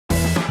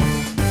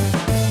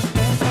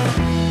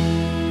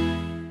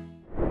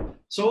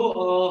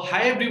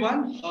Hi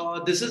everyone.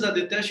 This is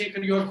Aditya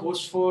Shekhar, your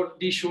host for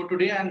the show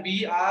today, and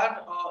we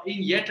are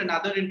in yet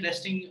another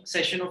interesting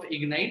session of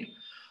Ignite.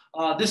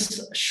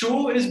 This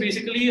show is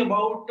basically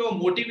about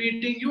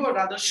motivating you, or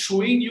rather,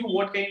 showing you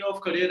what kind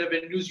of career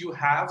avenues you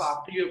have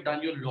after you have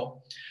done your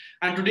law.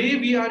 And today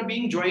we are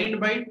being joined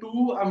by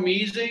two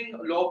amazing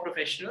law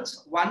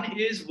professionals. One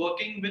is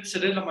working with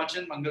Cyril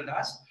Amarchand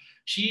Mangaldas.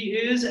 She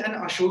is an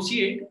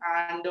associate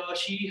and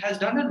she has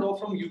done a law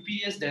from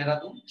UPS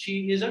Dehradun.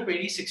 She is a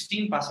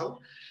 2016 pass out.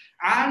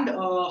 And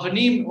her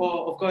name,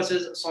 of course,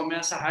 is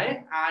Soumya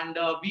Sahai. And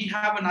we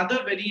have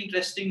another very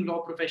interesting law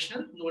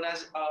professional known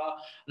as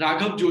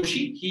Raghav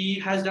Joshi. He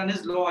has done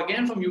his law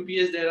again from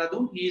UPS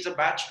Dehradun. He is a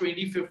batch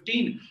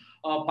 2015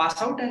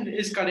 pass out and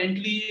is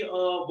currently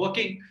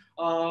working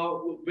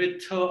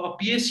with a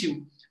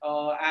PSU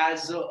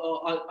as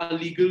a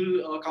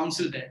legal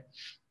counsel there.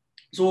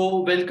 So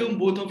welcome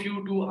both of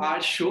you to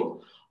our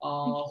show.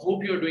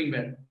 Hope you're doing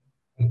well.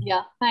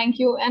 Yeah, thank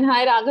you. And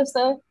hi, Raghav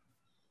sir.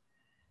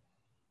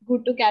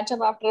 Good to catch up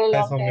after a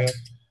long time.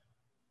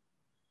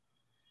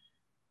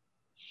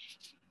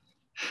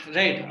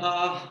 Right.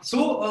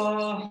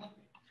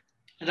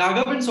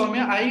 Raghav and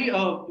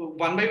Soumya,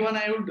 one by one,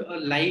 I would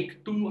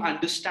like to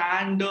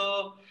understand,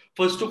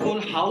 first of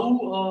all,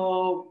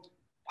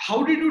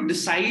 how did you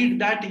decide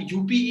that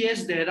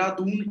UPS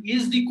Dehradun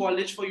is the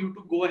college for you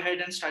to go ahead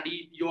and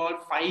study your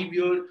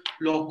 5-year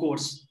law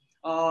course?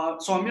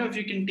 Soumya, if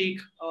you can take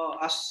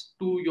us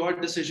to your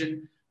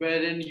decision,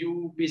 wherein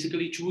you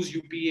basically choose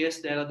UPS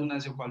Dehradun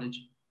as your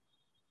college.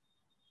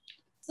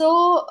 So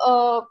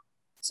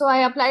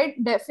I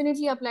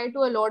definitely applied to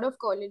a lot of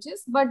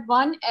colleges, but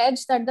one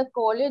edge that the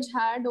college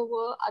had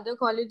over other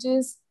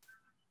colleges,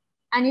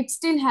 and it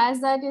still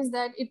has that, is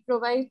that it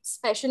provides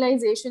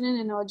specialization in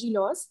energy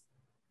laws.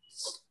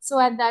 So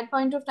at that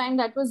point of time,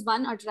 that was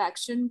one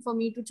attraction for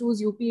me to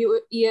choose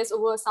UPES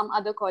over some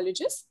other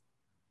colleges.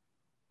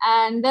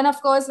 And then,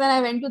 of course, when I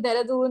went to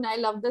Dehradun, I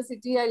love the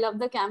city, I love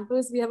the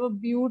campus. We have a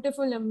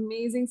beautiful,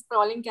 amazing,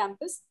 sprawling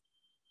campus.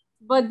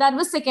 But that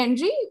was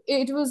secondary.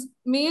 It was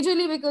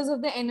majorly because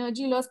of the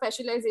energy law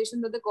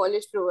specialization that the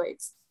college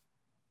provides.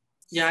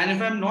 Yeah, and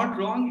if I'm not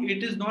wrong,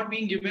 it is not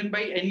being given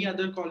by any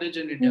other college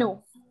in India.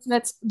 No,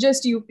 that's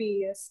just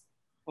UPES.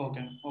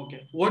 Okay.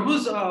 What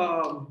was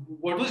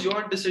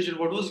your decision?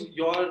 What was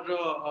your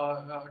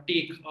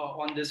take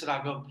on this,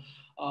 Raghav,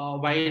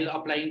 while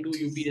applying to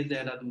UPS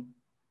Dehradun?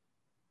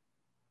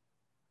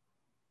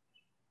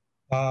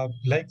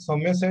 Like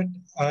Soumya said,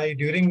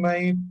 during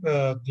my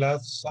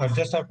class,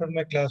 just after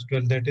my class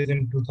 12, that is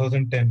in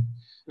 2010,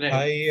 right.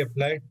 I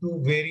applied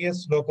to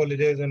various law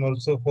colleges and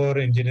also for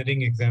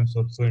engineering exams,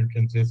 also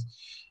entrances.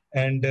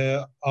 And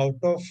out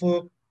of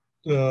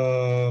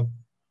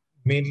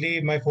mainly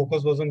my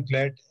focus was on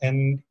CLAT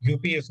and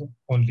UPS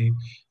only.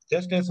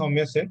 Just as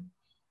Soumya said,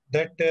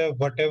 that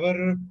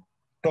whatever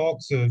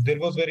talks, there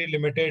was very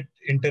limited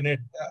internet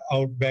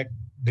out back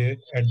there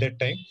at that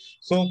time.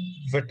 So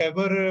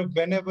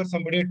whenever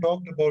somebody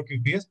talked about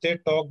UPS, they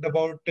talked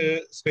about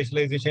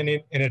specialization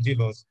in energy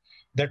laws.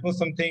 That was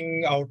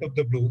something out of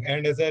the blue.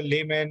 And as a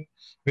layman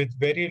with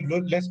very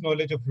less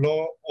knowledge of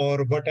law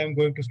or what I'm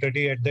going to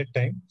study at that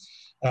time,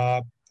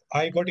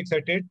 I got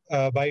excited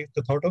by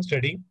the thought of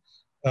studying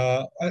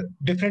a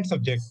different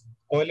subject,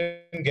 oil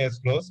and gas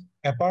laws,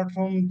 apart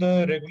from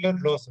the regular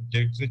law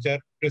subjects which are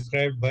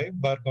prescribed by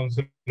Bar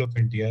Council of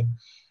India.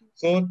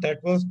 So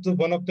that was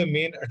one of the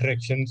main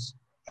attractions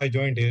I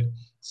joined here.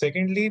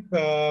 Secondly,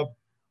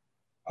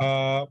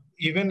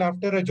 even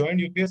after I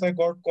joined UPS, I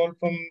got called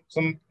from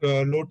some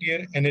low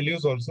tier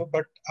NLUs also,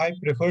 but I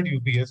preferred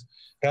UPS.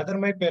 Rather,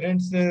 my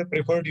parents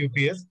preferred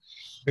UPS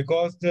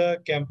because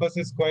the campus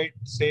is quite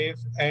safe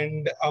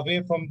and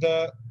away from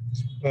the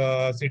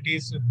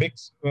cities, big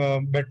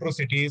metro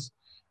cities,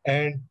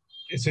 and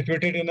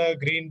situated in a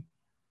green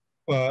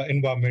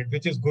environment,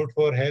 which is good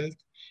for health.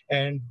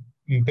 And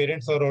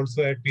parents are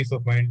also at peace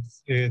of mind,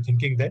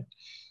 thinking that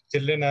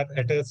children are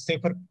at a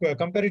safer,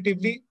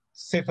 comparatively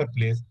safer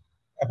place,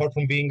 apart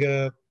from being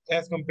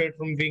as compared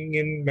from being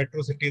in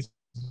metro cities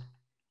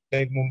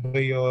like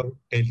Mumbai or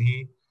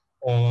Delhi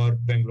or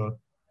Bangalore,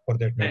 for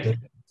that matter.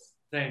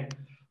 Right.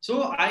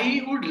 So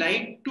I would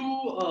like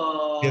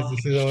to yes,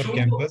 this is our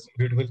campus,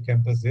 beautiful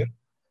campus there.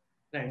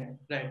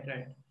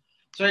 Right.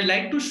 So I'd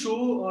like to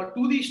show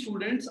to the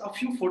students a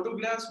few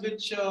photographs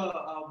which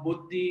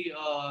both the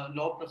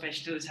law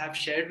professionals have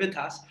shared with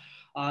us.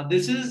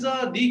 This is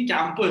the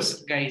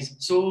campus, guys.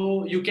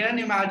 So you can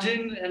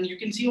imagine and you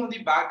can see on the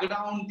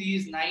background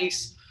these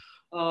nice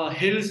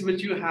hills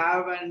which you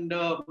have, and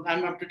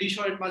I'm pretty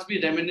sure it must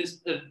be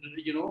reminiscent,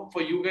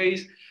 for you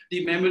guys.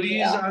 The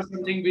memories are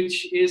something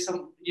which is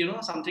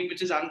something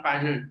which is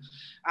unparalleled.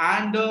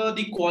 And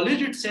the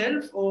college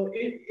itself,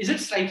 is it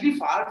slightly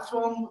far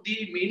from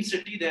the main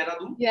city,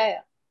 Dehradun? Yeah.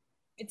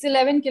 It's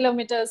 11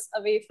 kilometers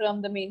away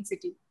from the main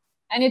city.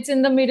 And it's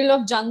in the middle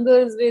of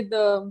jungles with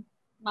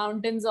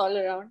mountains all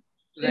around.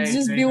 It's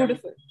just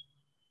beautiful.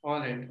 All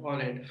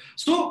right.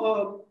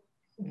 So,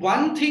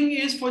 one thing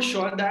is for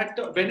sure that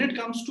when it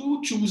comes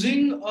to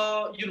choosing,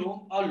 a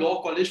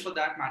law college for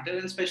that matter,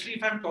 and especially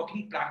if I'm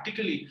talking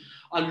practically,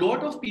 a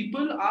lot of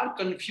people are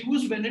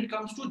confused when it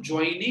comes to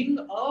joining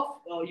a,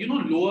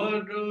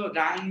 lower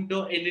ranked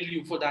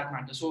NLU for that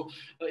matter. So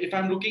if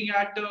I'm looking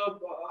at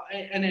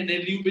an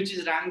NLU which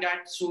is ranked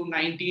at so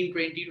 19,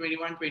 20,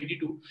 21,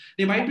 22,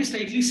 they might be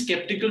slightly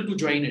skeptical to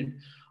join it.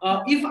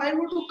 If I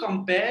were to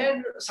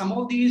compare some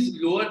of these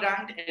lower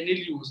ranked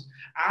NLUs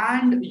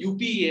and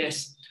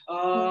UPES,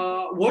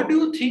 what do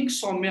you think,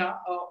 Soumya,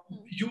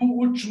 you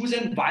would choose,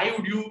 and why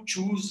would you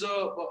choose,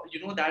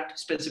 that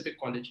specific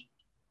college?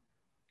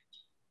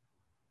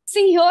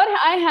 See, here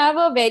I have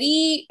a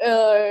very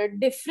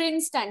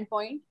different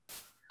standpoint.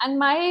 And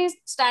my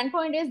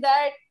standpoint is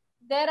that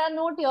there are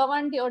no tier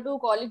 1, tier 2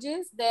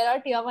 colleges. There are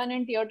tier 1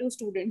 and tier 2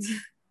 students.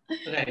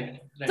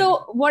 Right.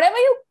 So whatever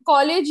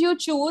college you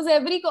choose,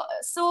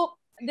 so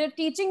they're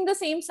teaching the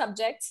same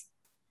subjects.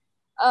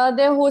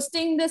 They're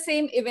hosting the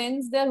same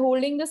events. They're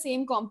holding the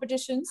same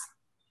competitions.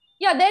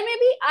 Yeah, there may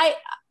be,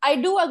 I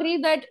do agree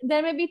that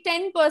there may be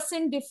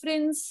 10%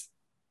 difference.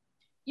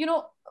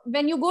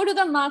 When you go to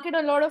the market,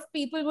 a lot of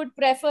people would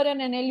prefer an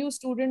NLU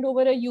student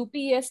over a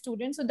UPS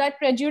student. So that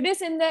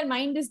prejudice in their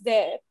mind is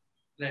there.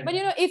 Right. But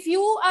if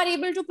you are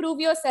able to prove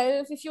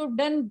yourself, if you've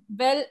done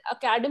well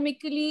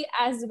academically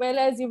as well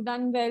as you've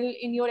done well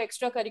in your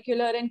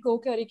extracurricular and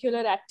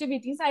co-curricular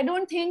activities, I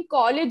don't think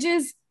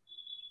colleges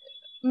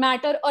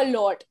matter a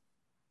lot.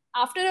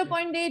 After a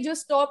point, they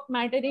just stop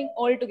mattering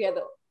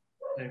altogether.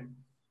 Right.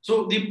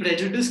 So the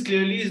prejudice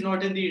clearly is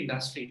not in the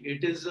industry.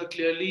 It is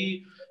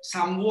clearly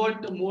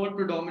somewhat more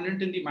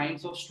predominant in the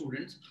minds of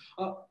students.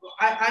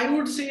 I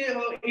would say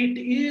it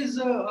is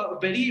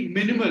very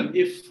minimal.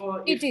 If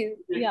it is,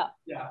 yeah.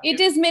 It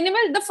is minimal.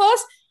 The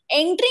first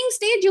entering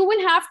stage, you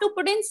will have to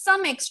put in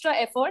some extra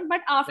effort, but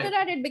after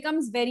that, it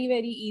becomes very,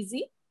 very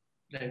easy.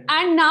 Right.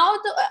 And now,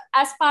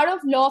 as part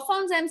of law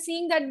firms, I'm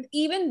seeing that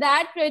even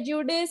that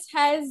prejudice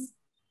has,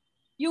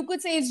 you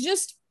could say, it's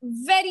just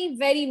very,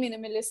 very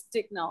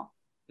minimalistic now.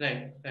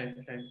 Right.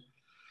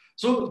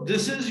 So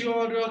this is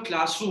your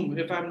classroom,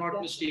 if I'm not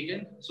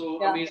mistaken.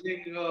 So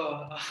amazing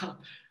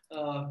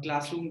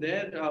classroom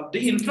there.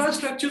 The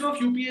infrastructure of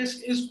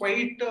UPS is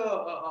quite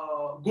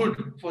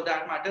good for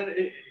that matter,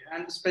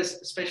 and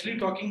especially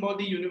talking about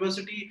the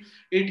university,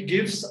 it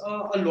gives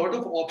a lot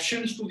of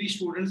options to the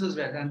students as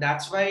well, and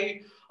that's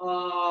why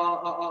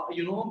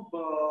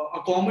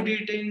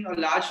accommodating a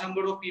large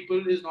number of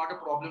people is not a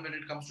problem when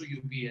it comes to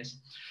UPS.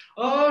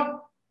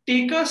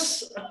 Take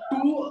us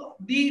to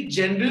the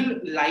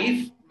general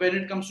life when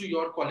it comes to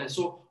your college.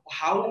 So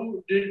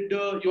how did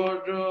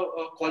your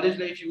college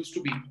life used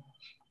to be?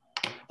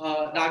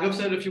 Raghav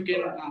sir, if you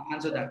can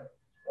answer that.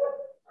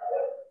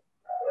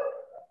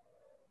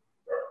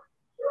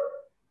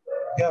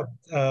 Yeah,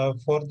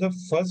 for the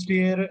first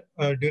year,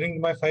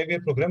 during my 5-year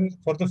program,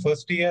 for the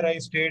first year, I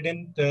stayed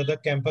in the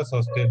campus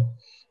hostel.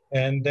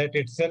 And that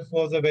itself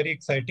was a very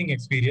exciting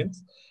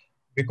experience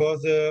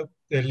because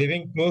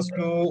living close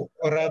to,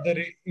 or rather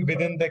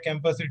within the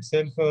campus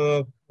itself,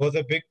 was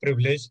a big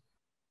privilege.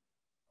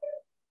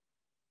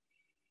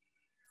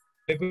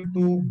 Available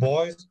to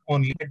boys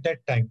only at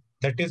that time.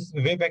 That is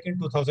way back in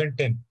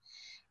 2010.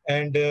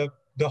 And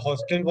the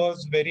hostel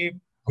was very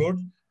good,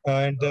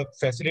 and the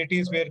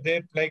facilities were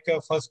there like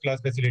first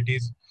class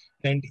facilities.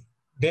 And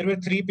there were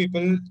 3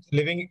 people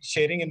living,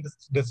 sharing in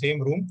the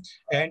same room,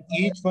 and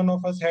each one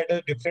of us had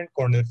a different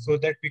corner so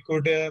that we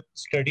could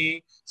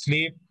study,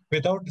 sleep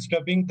without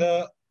disturbing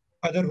the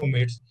other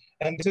roommates.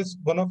 And this is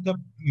one of the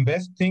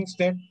best things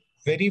that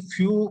very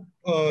few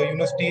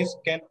universities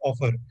can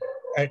offer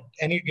at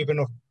any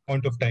given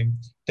point of time,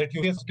 that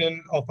UPS still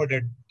offered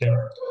at them.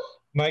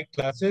 My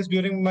classes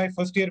during my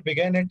first year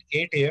began at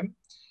 8 a.m.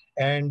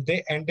 and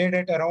they ended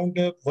at around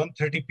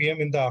 1:30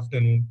 p.m. in the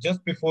afternoon,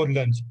 just before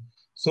lunch.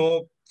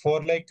 So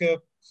for like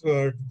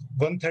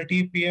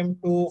 1:30 p.m.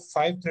 to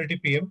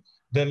 5:30 p.m.,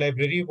 the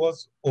library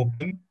was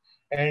open,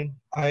 and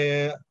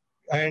I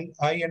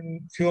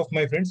and few of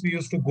my friends, we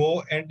used to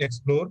go and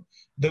explore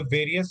the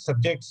various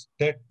subjects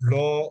that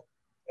law,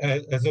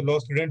 as a law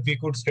student, we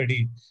could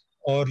study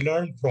or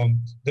learn from,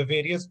 the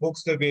various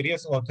books, the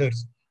various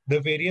authors,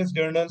 the various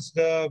journals,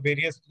 the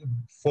various,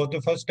 for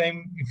the first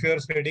time, if you are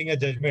studying a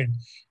judgment,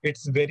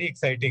 it's very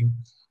exciting.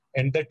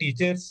 And the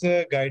teachers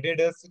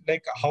guided us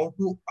like how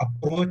to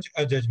approach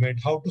a judgment,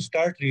 how to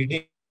start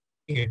reading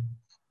it.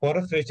 For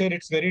a fresher,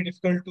 it's very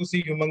difficult to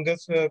see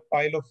humongous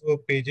pile of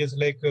pages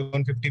like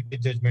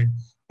 150-page judgment.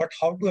 But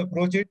how to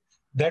approach it,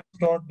 that was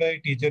taught by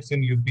teachers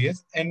in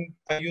UPS. And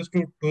I used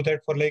to do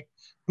that for like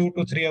 2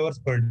 to 3 hours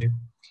per day.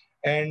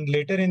 And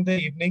later in the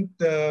evening,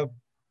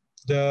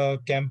 the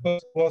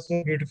campus was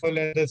so beautiful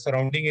and the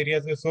surrounding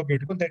areas were so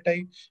beautiful that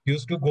I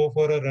used to go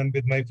for a run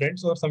with my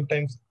friends, or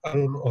sometimes a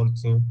roll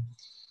also.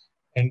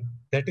 And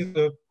that is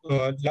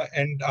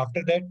and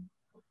after that,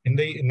 in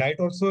the night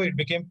also, it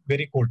became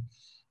very cold.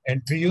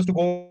 And we used to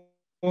go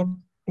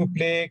to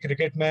play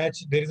cricket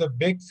match. There is a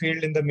big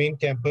field in the main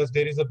campus.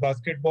 There is a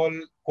basketball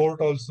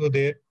court also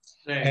there.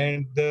 Right.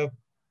 And the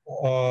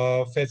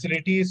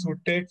facility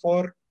suited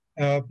for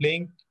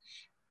playing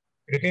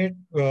cricket,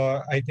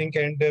 I think,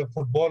 and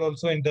football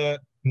also in the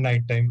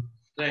night time.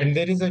 And Right,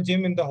 there is a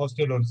gym in the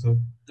hostel also.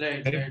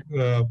 right, Very,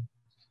 right.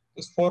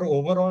 for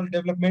overall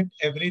development,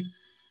 every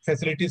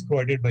facility is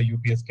provided by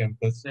UPS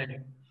campus.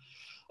 Right.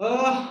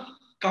 Uh,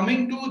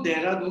 Coming to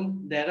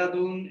Dehradun,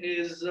 Dehradun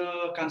is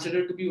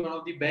considered to be one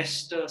of the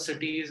best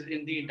cities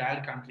in the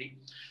entire country.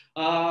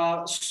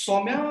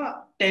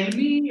 Soumya, tell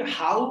me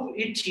how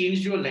it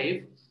changed your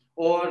life,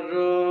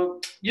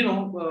 or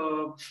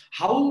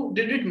how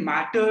did it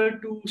matter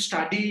to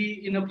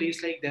study in a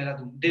place like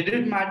Dehradun? Did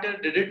it matter?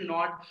 Did it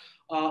not?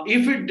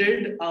 If it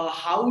did,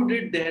 how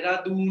did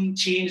Dehradun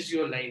change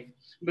your life?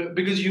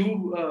 Because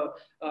you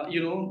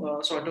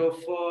sort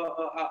of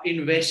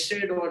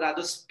invested, or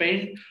rather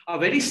spent a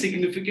very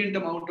significant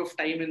amount of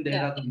time in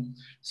Yeah. Dehradun.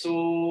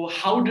 So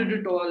how did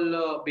it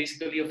all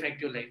basically affect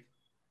your life?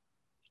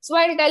 So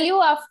I'll tell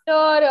you,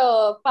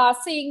 after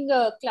passing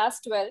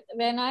class 12,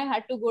 when I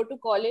had to go to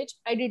college,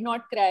 I did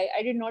not cry.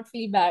 I did not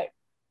feel bad.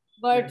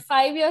 But Right.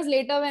 5 years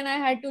later, when I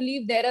had to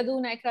leave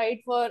Dehradun, I cried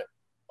for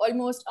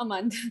almost a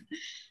month.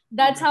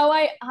 That's Okay. how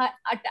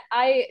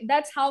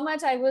that's how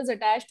much I was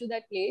attached to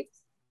that place.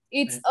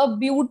 It's Right. a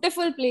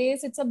beautiful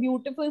place. It's a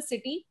beautiful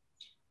city,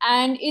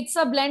 and it's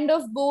a blend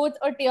of both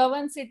a tier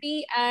one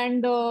city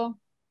and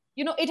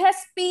it has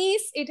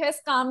peace, it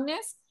has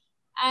calmness,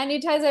 and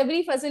it has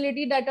every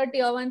facility that a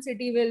tier one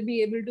city will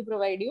be able to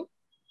provide you.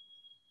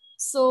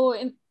 So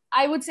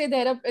I would say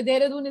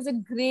Dehradun is a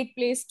great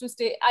place to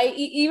stay.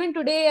 Even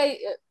today I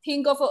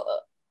think of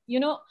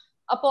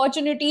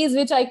opportunities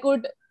which I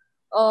could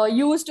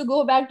use to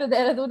go back to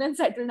Dehradun and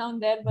settle down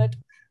there, but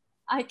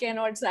I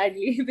cannot,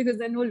 sadly, because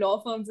there are no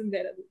law firms in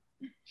Dehradun.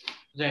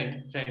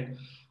 Right,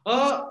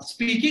 right.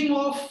 Speaking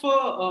of,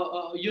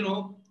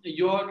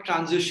 your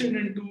transition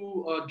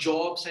into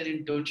jobs and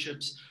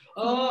internships,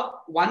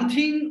 one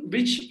thing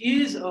which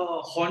is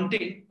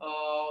haunting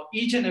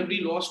each and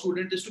every law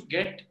student is to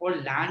get or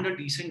land a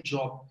decent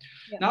job.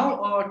 Yeah.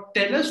 Now,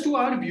 tell us to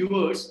our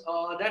viewers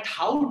that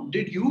how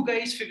did you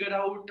guys figure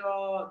out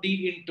the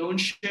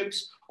internships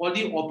or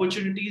the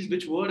opportunities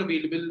which were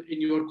available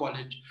in your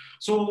college?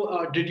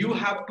 So, did you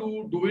have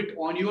to do it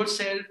on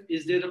yourself?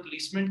 Is there a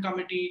placement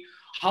committee?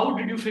 How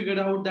did you figure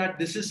out that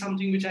this is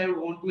something which I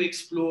want to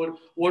explore?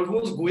 What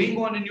was going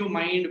on in your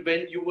mind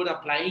when you were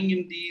applying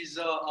in these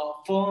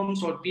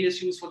firms or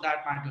PSUs for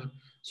that matter?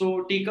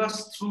 So take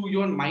us through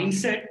your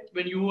mindset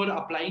when you were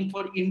applying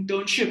for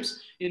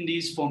internships in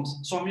these firms.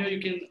 Soumya, you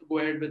can go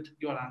ahead with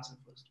your answer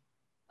first.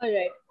 All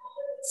right.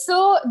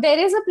 So there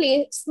is a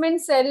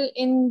placement cell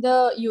in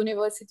the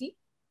university,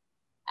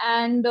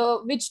 and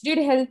which did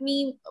help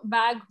me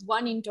bag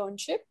one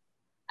internship.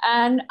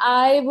 And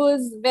I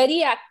was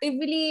very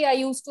actively, I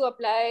used to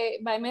apply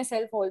by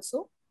myself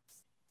also.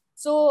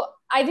 So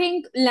I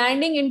think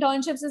landing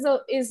internships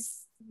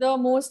is the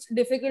most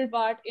difficult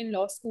part in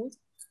law schools,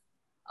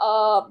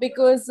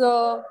 because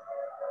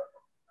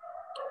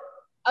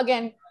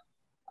again,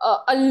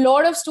 a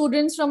lot of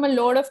students from a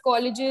lot of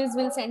colleges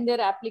will send their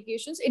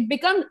applications.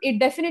 It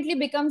definitely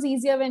becomes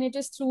easier when it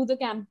is through the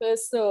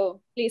campus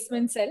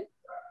placement cell.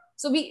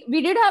 So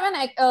we did have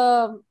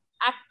an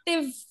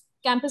active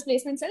campus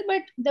placement cell,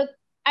 but the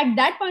at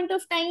that point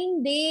of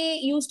time they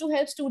used to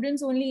help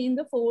students only in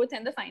the fourth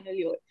and the final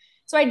year.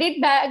 So I did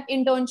bag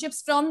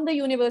internships from the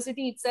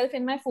university itself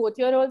in my fourth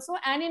year also,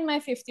 and in my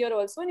fifth year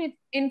also. And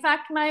in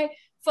fact, my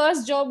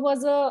first job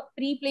was a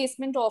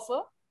pre-placement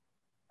offer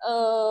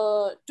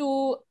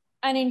to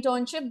an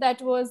internship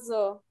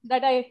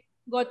that I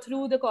got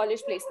through the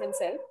college placement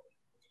cell.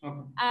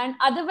 Okay. And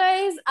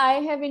otherwise, I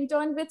have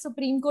interned with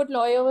Supreme Court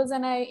lawyers,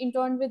 and I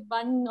interned with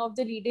one of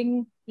the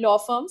leading law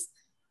firms.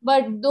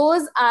 But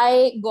those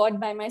I got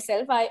by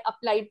myself. I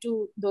applied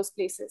to those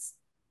places.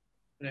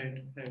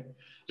 Right, right.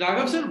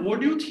 Raghav sir,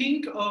 what do you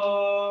think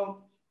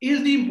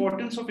is the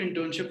importance of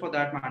internship for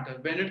that matter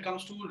when it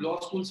comes to law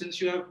school? Since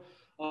you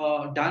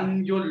have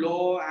done your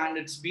law and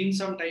it's been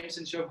some time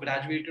since you have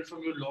graduated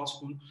from your law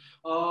school,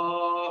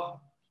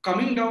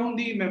 coming down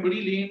the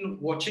memory lane,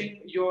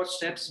 watching your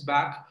steps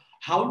back,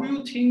 how do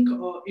you think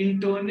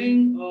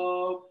interning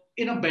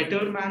in a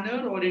better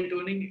manner or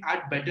interning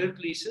at better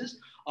places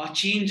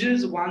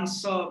changes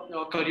one's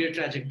career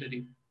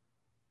trajectory?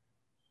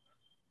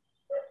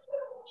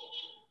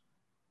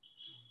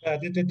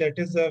 Aditya, that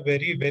is a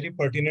very, very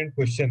pertinent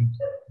question.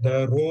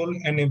 The role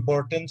and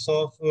importance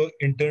of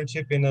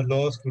internship in a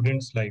law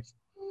student's life.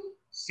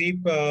 See,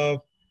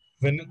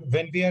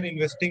 when we are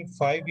investing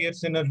 5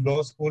 years in a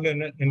law school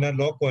and in a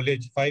law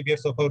college, 5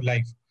 years of our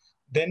life,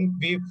 then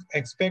we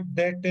expect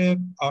that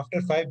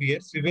after 5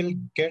 years we will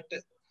get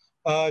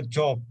a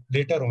job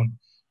later on.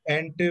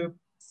 And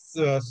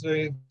so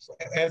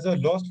as a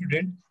law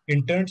student,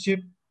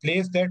 internship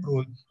plays that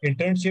role.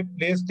 Internship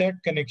plays that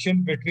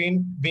connection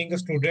between being a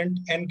student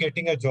and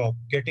getting a job,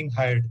 getting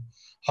hired.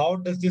 How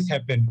does this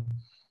happen?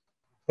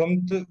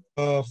 From the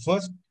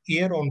first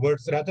year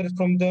onwards, rather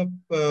from the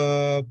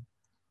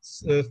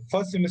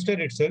first semester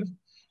itself,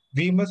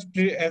 we must,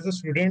 as a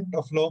student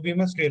of law, we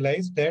must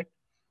realize that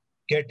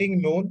getting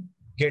known,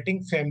 getting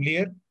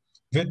familiar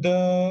with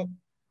the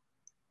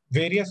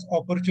various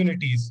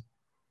opportunities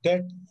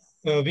that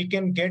we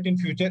can get in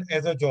future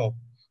as a job.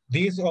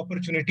 These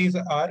opportunities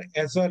are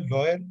as a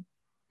lawyer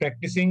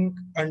practicing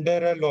under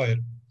a lawyer,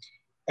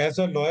 as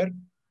a lawyer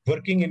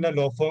working in a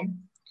law firm,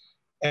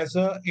 as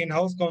a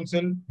in-house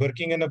counsel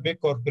working in a big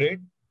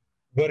corporate,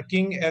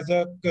 working as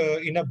a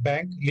in a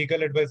bank,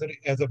 legal advisor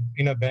as a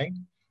in a bank,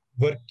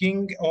 working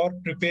or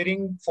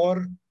preparing for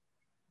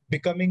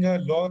becoming a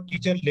law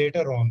teacher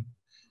later on.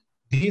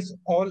 These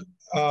all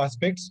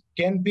aspects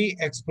can be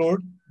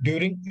explored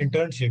during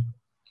internship.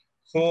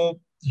 So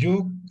you,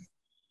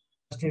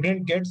 a student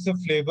gets a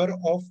flavor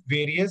of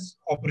various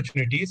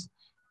opportunities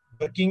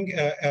working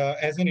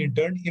as an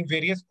intern in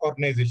various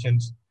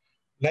organizations.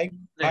 Like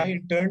I Right.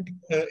 interned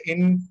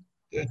in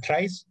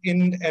thrice in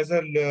as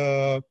a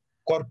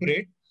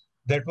corporate,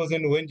 that was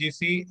in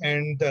ONGC,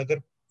 and the other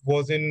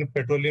was in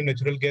Petroleum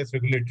Natural Gas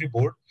Regulatory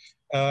Board,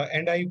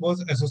 and I was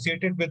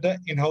associated with the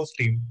in-house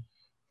team.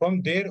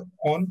 From there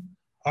on,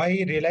 I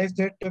realized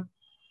that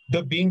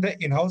the being the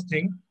in-house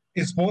thing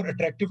is more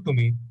attractive to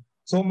me.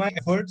 So my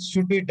efforts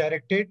should be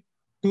directed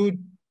to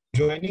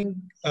joining,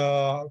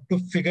 to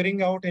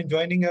figuring out and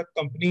joining a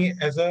company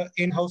as a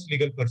in-house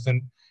legal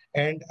person.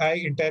 And I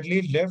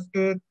entirely left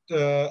the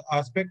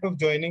aspect of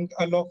joining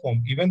a law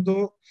firm, even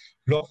though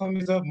law firm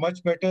is a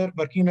much better,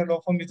 working in a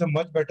law firm is a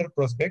much better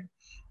prospect.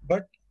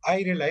 But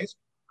I realized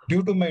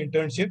due to my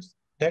internships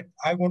that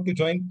I want to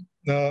join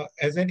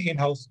as an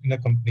in-house in a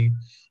company.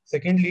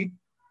 Secondly,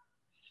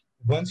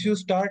 once you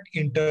start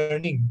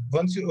interning,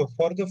 once you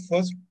for the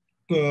first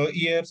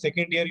year,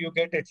 second year, you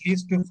get at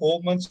least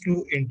 4 months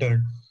to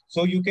intern.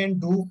 So you can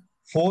do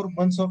 4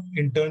 months of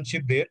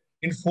internship there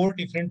in four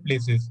different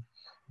places.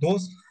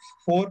 Those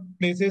four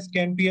places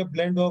can be a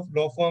blend of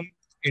law firm,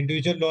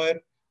 individual lawyer,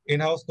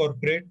 in-house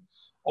corporate,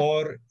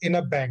 or in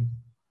a bank.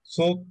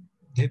 So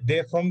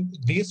they, from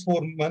these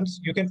 4 months,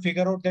 you can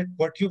figure out that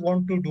what you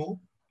want to do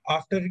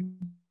after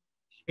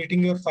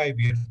completing your 5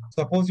 years.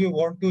 Suppose you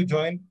want to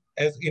join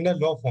as in a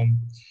law firm,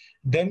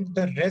 then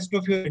the rest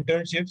of your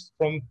internships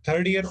from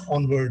third year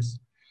onwards,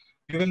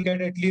 you will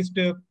get at least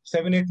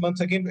 7, 8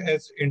 months again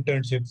as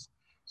internships.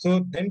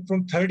 So then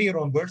from third year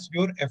onwards,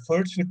 your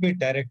efforts should be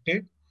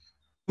directed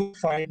to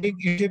finding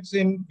internships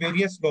in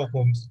various law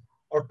firms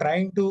or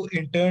trying to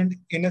intern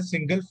in a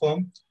single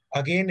firm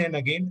again and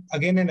again,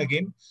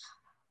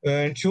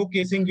 and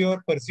showcasing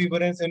your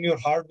perseverance and your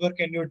hard work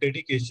and your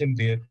dedication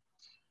there.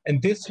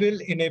 And this will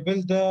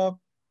enable the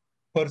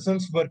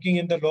persons working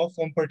in the law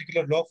firm,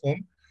 particular law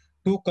firm,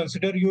 to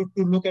consider you,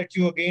 to look at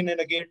you again and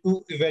again,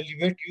 to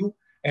evaluate you,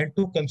 and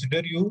to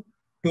consider you,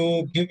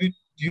 to give it,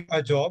 you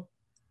a job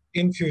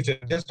in future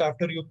just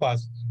after you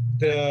pass.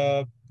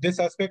 Right. This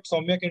aspect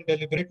Soumya can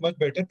deliberate much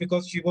better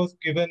because she was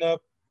given a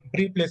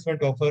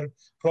pre-placement offer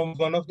from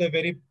one of the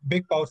very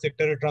big power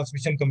sector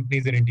transmission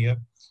companies in India.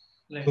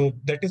 Right. So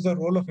that is the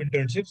role of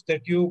internships,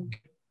 that you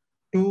get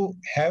to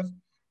have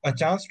a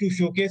chance to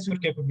showcase your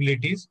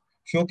capabilities,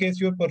 showcase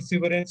your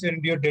perseverance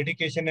and your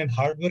dedication and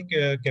hard work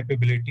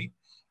capability,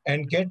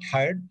 and get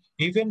hired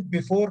even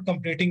before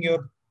completing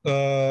your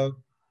LLB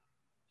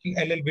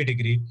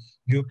degree.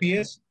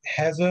 UPS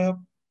has a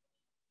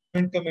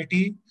recruitment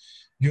committee.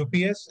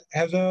 UPS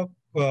has a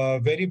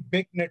very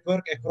big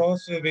network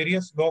across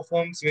various law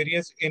firms,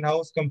 various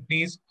in-house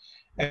companies,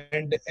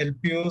 and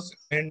LPOs,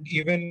 and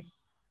even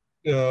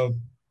uh,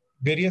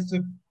 various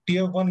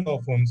tier one law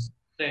firms.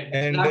 Right.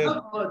 And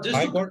Raghav, just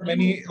I to got cut you,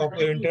 many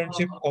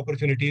internship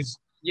opportunities.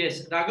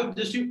 yes, Raghav,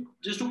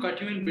 just to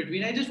cut you in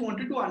between, I just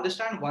wanted to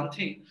understand one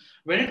thing.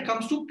 When it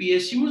comes to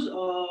PSUs,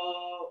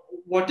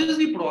 what is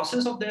the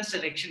process of their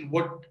selection?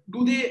 What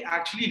do they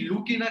actually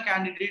look in a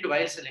candidate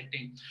while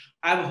selecting?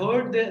 I've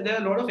heard there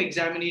are a lot of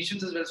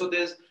examinations as well. So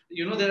there's,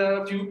 there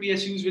are a few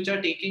PSUs which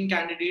are taking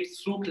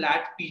candidates through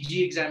CLAT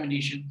PG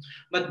examination,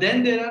 but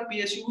then there are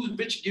PSUs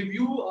which give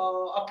you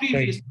a Right,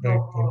 pre-placement, right,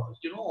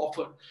 right.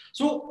 offer.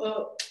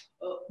 So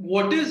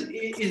what is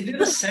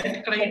there a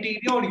set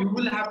criteria, or you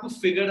will have to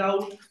figure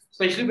out,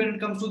 especially when it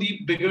comes to the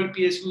bigger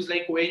PSUs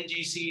like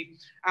ONGC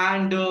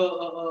and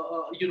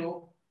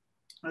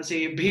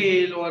say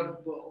Bhel, or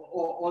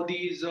all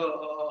these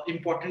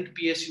important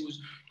PSUs,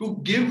 to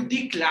give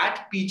the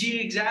CLAT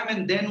PG exam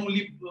and then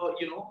only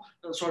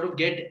sort of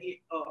get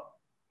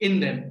in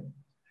them.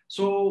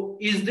 So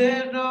is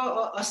there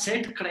a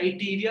set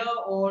criteria,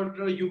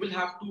 or you will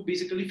have to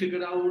basically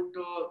figure out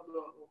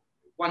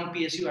one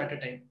PSU at a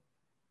time?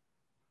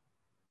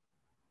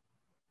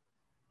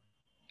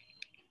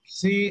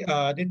 See,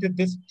 Aditya,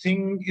 this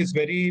thing is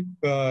very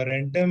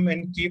random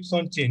and keeps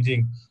on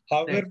changing.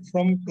 However, Right,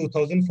 from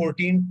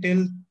 2014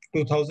 till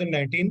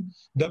 2019,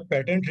 the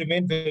pattern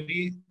remained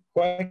very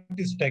quite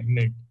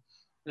stagnant.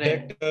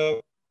 That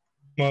right,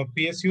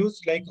 PSUs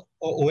like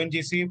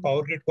ONGC,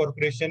 Power Grid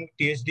Corporation,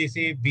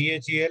 THDC,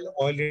 BHEL,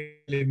 Oil India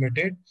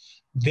Limited,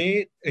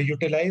 they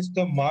utilize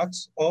the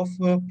marks of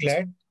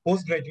CLAT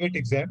postgraduate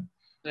exam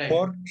right,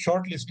 for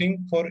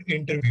shortlisting for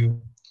interview.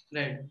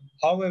 right,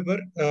 However,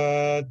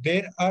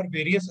 there are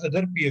various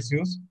other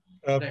PSUs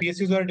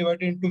PSUs are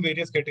divided into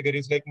various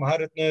categories like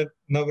Maharatna,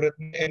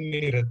 Navratna, and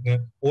Mini Ratna.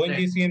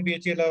 ONGC and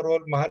BHL are all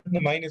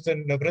Maharatna. Mine is a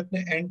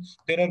Navratna, and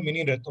there are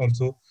Mini Ratna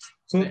also.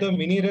 So the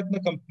Mini Ratna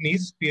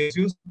companies,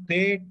 PSUs,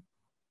 they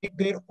take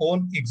their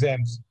own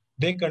exams.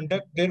 They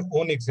conduct their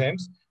own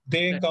exams.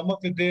 They come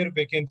up with their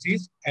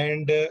vacancies,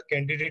 and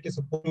candidate is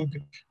supposed to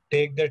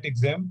take that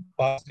exam,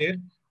 pass the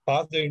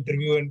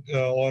interview and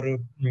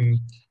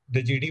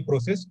the GD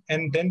process,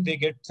 and then they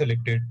get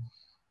selected.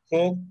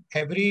 So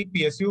every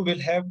PSU will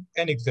have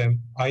an exam.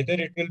 Either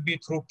it will be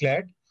through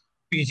CLAT,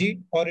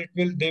 PG, or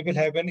they will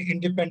have an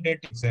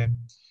independent exam.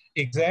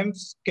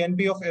 Exams can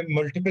be of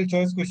multiple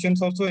choice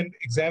questions also, and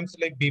exams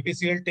like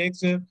BPCL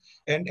takes an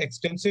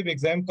extensive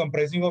exam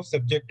comprising of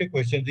subjective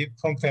questions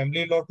from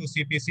family law to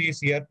CPC,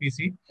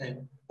 CRPC,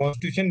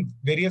 constitution,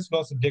 various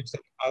law subjects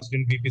are asked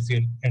in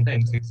BPCL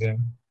entrance exam.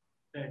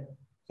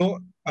 So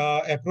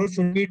approach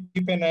should be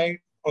keep an eye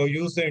or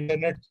use the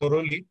internet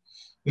thoroughly,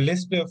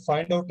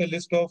 find out a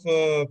list of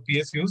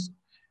PSUs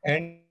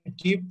and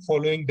keep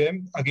following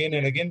them again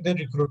and again, the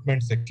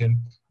recruitment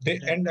section.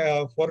 And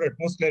for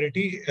utmost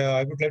clarity,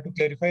 I would like to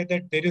clarify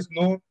that there is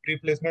no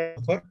replacement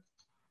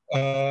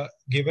offer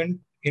given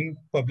in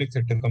public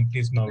sector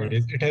companies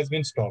nowadays. It has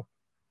been stopped.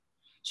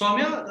 So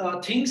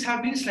Amya, things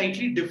have been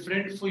slightly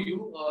different for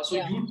you.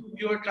 You took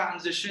your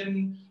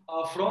transition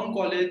from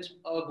college,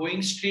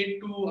 going straight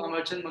to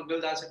Amarchand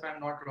Mangaldas, if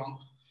I'm not wrong.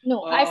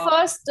 No, I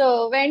first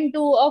went to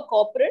a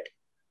corporate,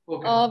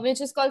 which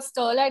is called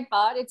Sterlite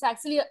Power. It's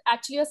actually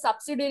a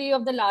subsidiary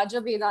of the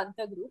larger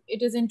Vedanta group.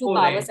 It is into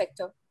power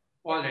sector.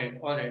 All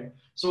right.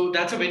 So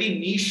that's a very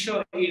niche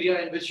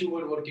area in which you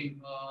were working.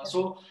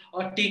 So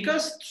take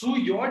us through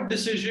your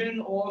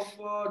decision of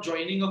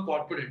joining a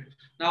corporate.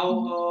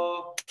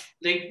 Now,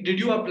 did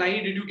you apply?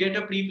 Did you get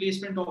a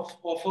pre-placement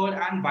offer?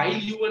 And while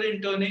you were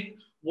interning,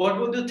 what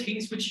were the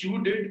things which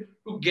you did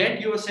to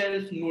get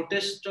yourself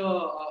noticed?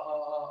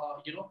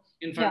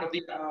 In front of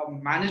the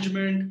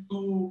management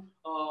to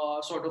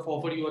sort of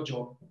offer you a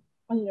job.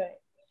 All right.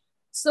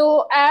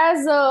 So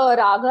as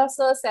Ragha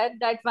sir said,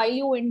 that while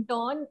you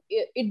intern,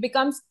 it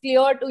becomes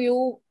clear to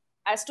you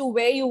as to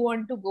where you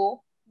want to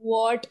go.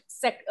 What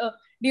do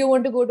you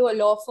want to go to a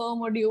law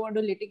firm, or do you want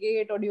to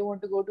litigate, or do you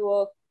want to go to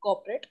a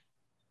corporate?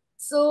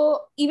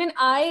 So even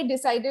I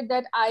decided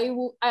that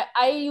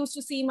I used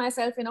to see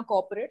myself in a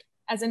corporate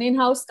as an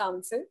in-house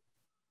counsel.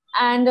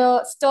 And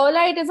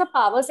Sterlite is a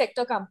power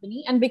sector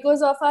company. And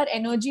because of our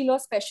energy law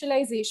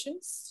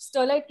specializations,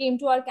 Sterlite came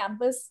to our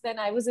campus when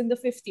I was in the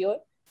 5th year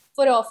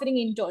for offering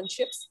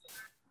internships.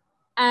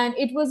 And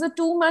it was a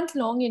 2-month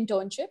long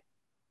internship.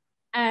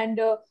 And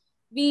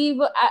me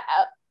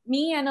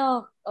and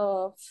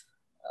a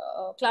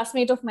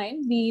classmate of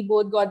mine, we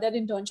both got that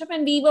internship,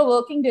 and we were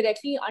working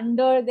directly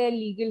under their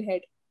legal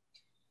head.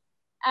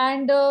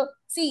 And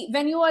see,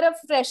 when you are a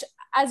fresh,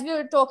 as we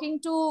were talking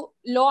to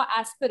law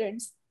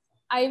aspirants,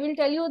 I will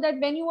tell you that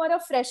when you are a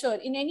fresher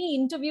in any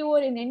interview or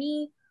in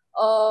any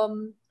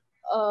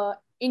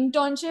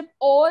internship,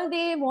 all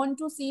they want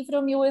to see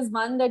from you is,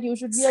 one, that you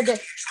should be a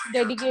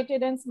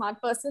dedicated and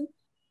smart person.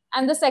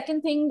 And the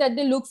second thing that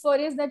they look for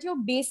is that your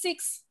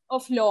basics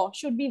of law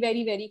should be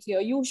very, very clear.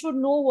 You should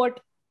know what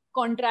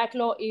contract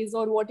law is,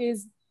 or what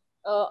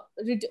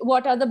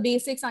are the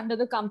basics under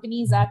the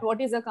Companies Act, what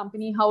is a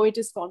company, how it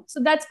is formed. So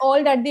that's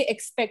all that they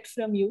expect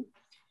from you.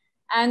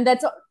 And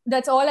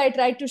that's all I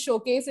tried to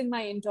showcase in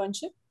my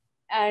internship.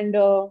 And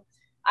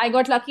I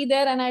got lucky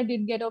there, and I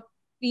did get a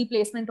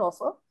pre-placement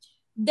offer.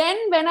 Then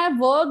when I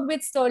worked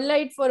with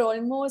Sterlite for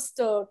almost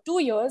 2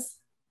 years,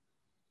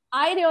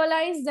 I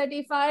realized that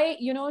if I,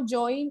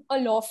 join a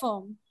law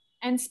firm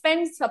and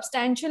spend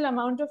substantial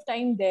amount of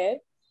time there,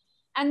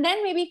 and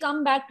then maybe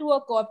come back to a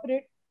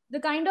corporate,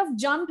 the kind of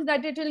jump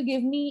that it will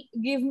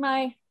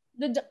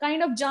the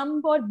kind of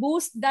jump or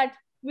boost that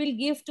will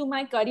give to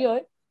my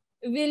career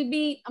will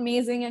be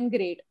amazing and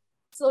great.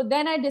 So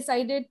then I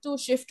decided to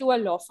shift to a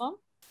law firm,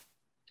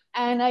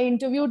 and I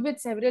interviewed with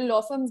several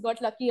law firms,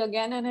 got lucky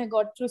again, and I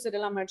got through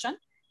Cyril Amarchand.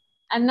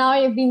 And now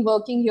I've been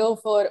working here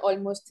for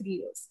almost 3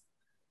 years.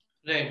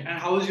 Right. And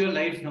how is your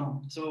life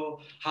now? So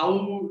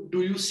how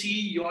do you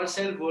see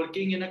yourself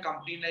working in a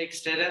company like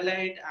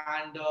Sterlite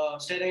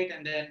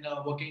and then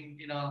working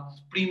in a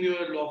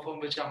premier law firm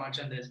which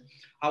Amarchand is?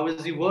 How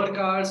is the work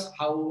hours?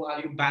 How are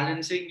you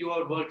balancing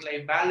your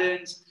work-life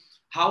balance?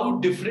 How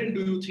different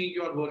do you think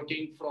you are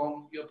working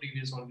from your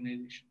previous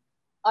organization?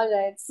 All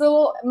right.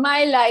 So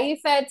my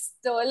life at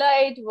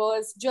Sterlite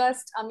was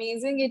just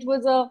amazing. It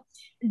was a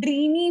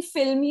dreamy,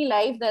 filmy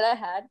life that I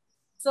had.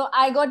 So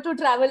I got to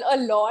travel a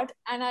lot.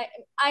 And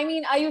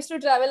I used to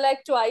travel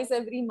like twice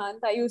every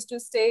month. I used to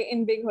stay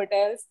in big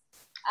hotels.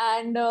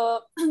 And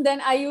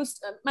then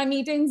my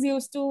meetings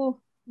used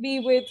to be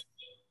with,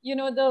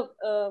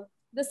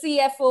 the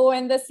CFO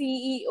and the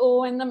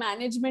CEO and the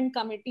management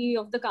committee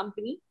of the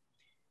company.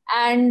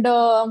 And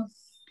the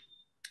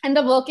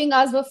working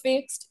hours were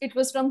fixed. It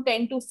was from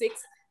 10 to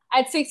 6.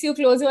 At 6, you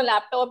close your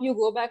laptop, you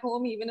go back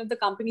home. Even if the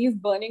company is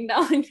burning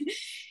down,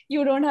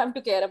 you don't have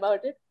to care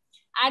about it.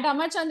 At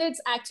Amarchand, it's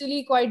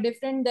actually quite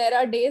different. There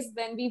are days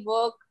when we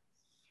work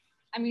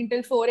I mean,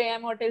 till 4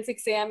 a.m. or till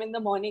 6 a.m. in the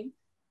morning.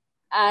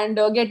 And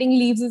getting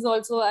leaves is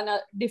also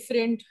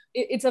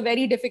it's a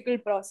very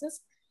difficult process.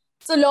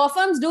 So law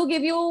firms do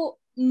give you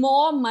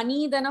more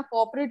money than a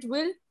corporate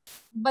will,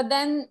 but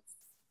then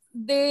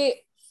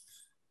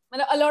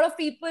a lot of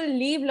people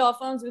leave law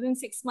firms within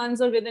 6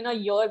 months or within a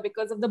year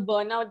because of the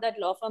burnout that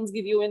law firms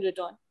give you in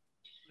return.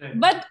 Right.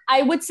 But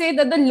I would say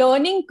that the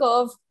learning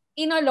curve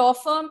in a law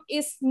firm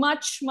is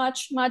much,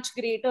 much, much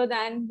greater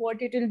than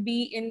what it will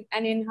be in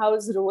an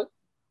in-house role.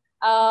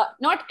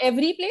 Not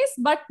every place,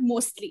 but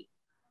mostly.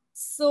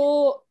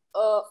 So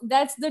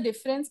that's the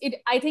difference.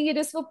 I think it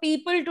is for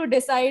people to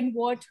decide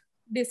what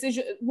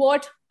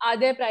are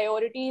their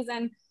priorities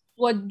and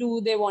what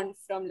do they want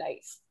from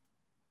life.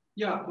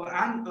 Yeah,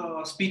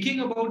 and speaking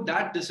about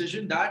that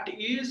decision, that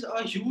is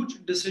a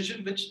huge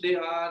decision which they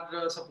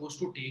are supposed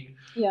to take.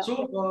 Yeah.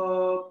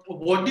 So,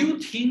 what do you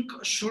think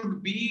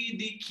should be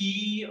the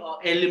key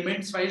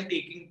elements while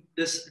taking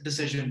this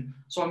decision?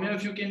 Soumya,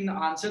 if you can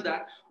answer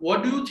that,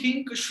 what do you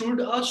think should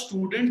a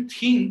student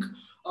think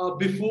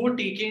before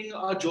taking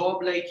a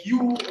job like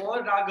you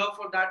or Raghav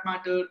for that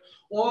matter,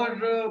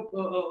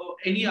 or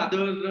any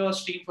other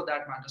stream for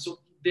that matter? So,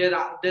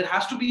 there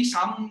has to be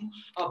some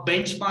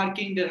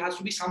benchmarking, there has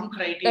to be some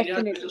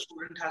criteria that the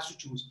student has to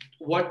choose.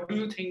 What do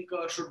you think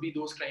should be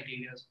those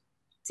criteria?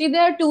 See,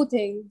 there are two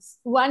things.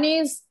 One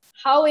is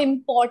how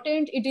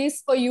important it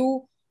is for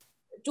you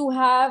to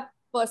have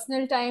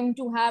personal time,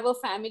 to have a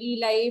family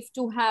life,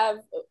 to have,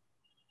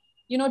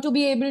 to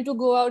be able to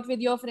go out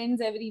with your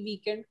friends every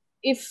weekend.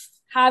 If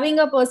having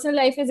a personal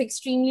life is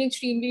extremely,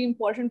 extremely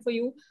important for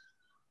you,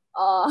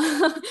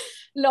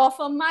 law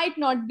firm might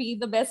not be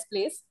the best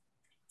place.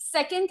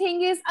 Second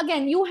thing is,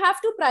 again, you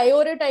have to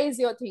prioritize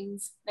your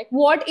things. Like,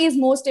 what is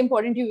most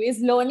important to you?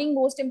 Is learning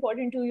most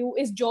important to you?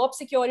 Is job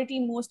security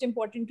most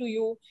important to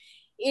you?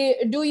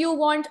 Do you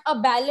want a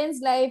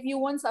balanced life? You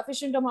want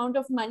sufficient amount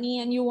of money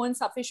and you want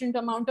sufficient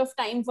amount of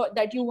time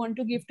that you want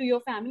to give to your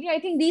family? I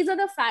think these are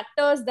the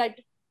factors that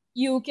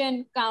you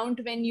can count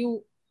when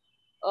you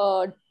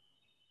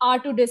are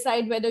to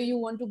decide whether you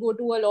want to go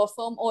to a law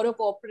firm or a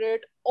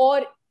corporate,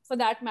 or for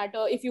that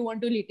matter, if you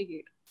want to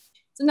litigate.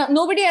 So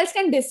nobody else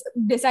can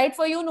decide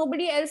for you.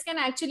 Nobody else can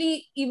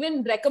actually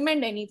even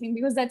recommend anything,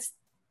 because that's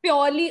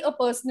purely a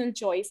personal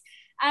choice.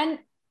 And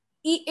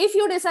if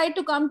you decide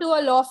to come to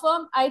a law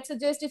firm, I'd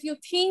suggest, if you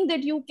think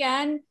that you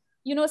can,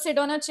 sit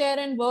on a chair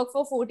and work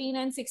for 14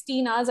 and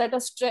 16 hours at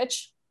a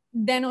stretch,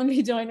 then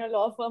only join a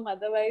law firm.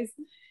 Otherwise,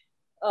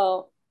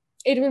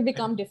 it will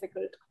become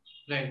difficult.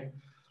 Right.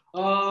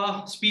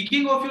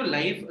 Speaking of your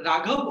life,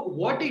 Raghav,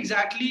 what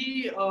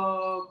exactly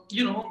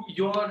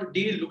your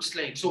day looks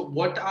like? So,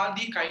 what are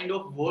the kind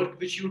of work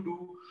which you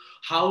do?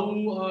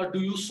 How do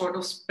you sort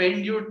of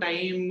spend your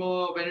time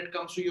when it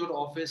comes to your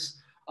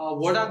office?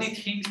 What are the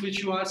things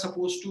which you are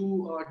supposed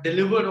to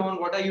deliver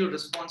on? What are your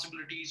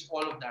responsibilities?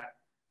 All of that.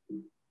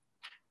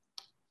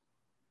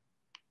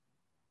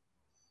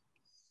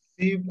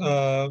 See,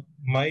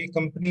 my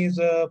company is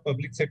a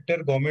public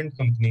sector government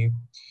company,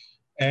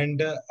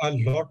 and a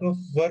lot of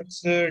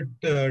works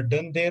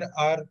done there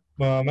are.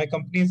 My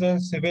company is a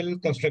civil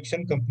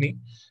construction company,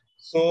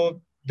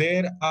 so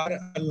there are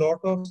a lot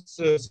of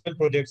civil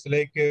projects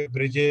like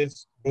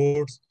bridges,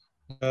 roads,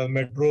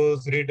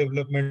 metros,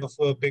 redevelopment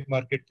of big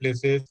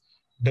marketplaces,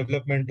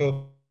 development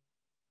of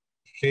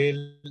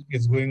rail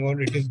is going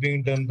on. It is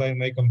being done by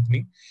my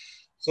company.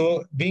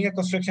 So, being a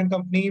construction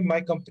company, my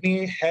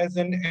company has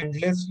an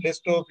endless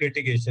list of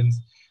litigations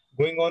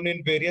going on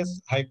in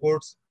various high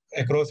courts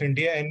across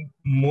India, and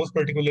most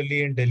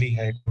particularly in Delhi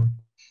High Court.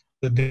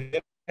 So there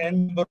are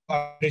n number of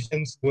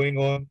arbitrations going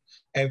on.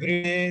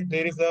 Every day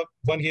there is a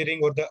one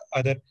hearing or the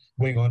other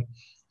going on.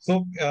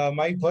 So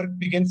my work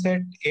begins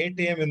at 8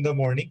 a.m. in the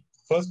morning.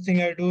 First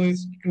thing I do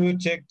is to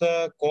check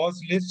the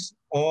cause lists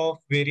of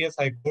various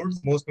high courts,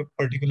 most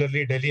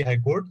particularly Delhi High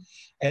Court,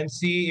 and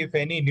see if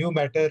any new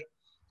matter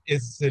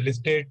is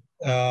listed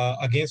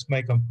against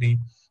my company.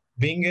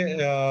 Being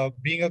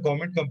a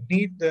government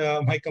company,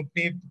 my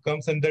company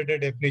comes under the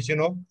definition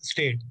of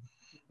state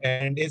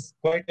and is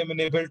quite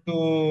amenable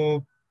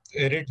to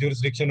writ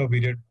jurisdiction of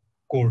various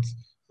courts.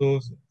 So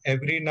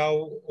every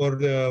now or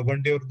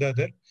one day or the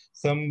other,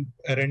 some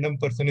random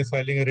person is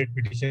filing a writ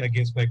petition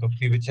against my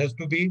company, which has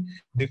to be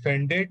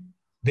defended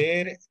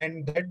there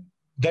and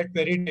that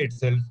very day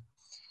itself.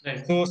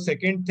 Right. So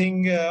second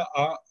thing,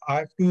 I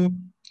have to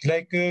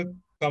like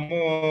come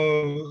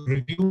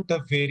review the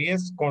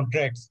various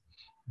contracts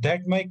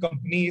that my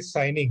company is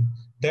signing,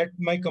 that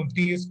my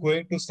company is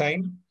going to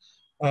sign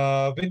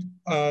with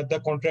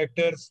the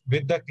contractors,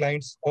 with the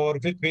clients, or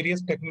with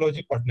various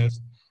technology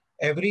partners.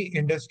 Every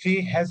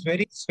industry has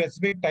very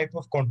specific type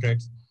of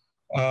contracts.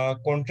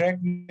 Contract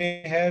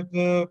may have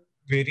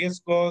various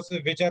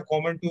clauses which are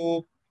common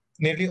to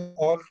nearly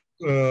all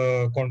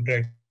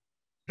contracts.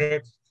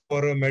 Contracts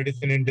for a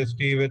medicine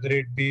industry, whether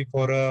it be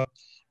for a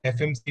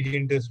FMCG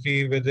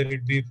industry, whether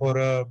it be for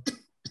a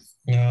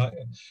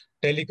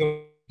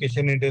telecommunication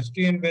education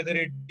industry and whether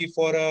it be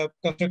for a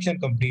construction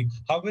company.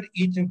 However,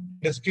 each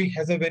industry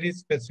has a very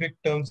specific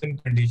terms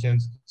and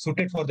conditions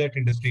suited for that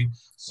industry.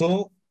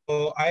 So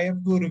I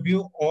have to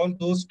review all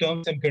those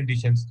terms and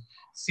conditions,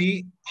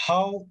 see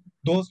how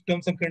those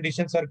terms and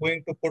conditions are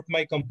going to put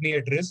my company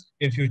at risk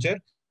in future,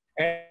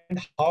 and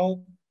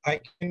how I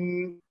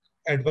can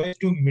advise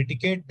to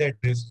mitigate that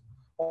risk,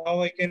 or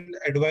how I can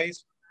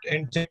advise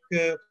and check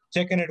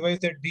and advise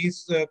that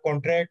these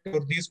contract or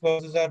these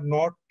clauses are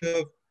not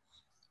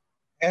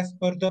as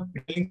per the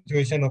prevailing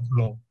situation of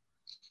law.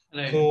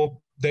 Right.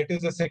 So that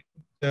is the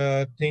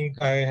second thing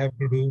I have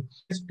to do.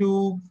 Third is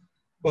to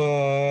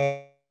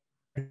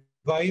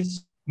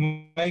advise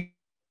my company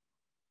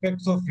on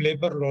aspects of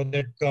labor law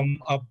that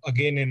come up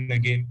again and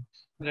again.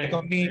 My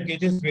company Right.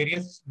 engages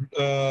various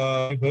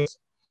laborers,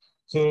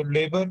 so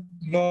labor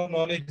law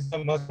knowledge is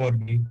a must for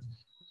me.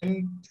 Then,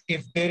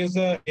 if there is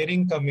a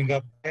hearing coming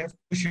up, I have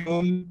to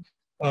schedule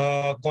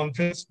a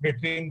conference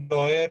between the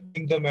lawyer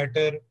hearing the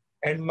matter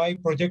and my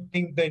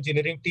projecting the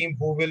engineering team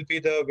who will be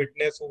the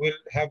witness, who will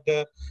have the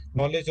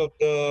knowledge of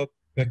the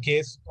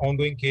case,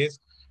 ongoing case,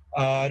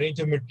 arrange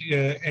a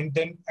and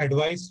then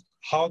advise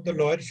how the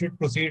lawyer should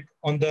proceed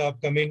on the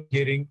upcoming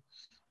hearing,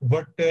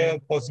 what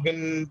Right.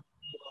 possible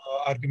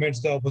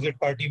arguments the opposite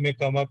party may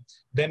come up.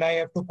 Then I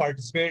have to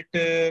participate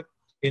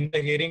in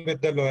the hearing with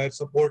the lawyer,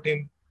 support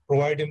him,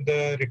 provide him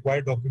the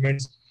required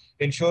documents,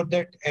 ensure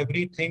that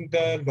everything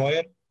the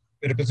lawyer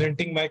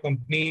representing my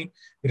company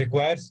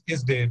requires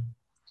is there,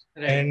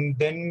 Right. and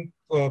then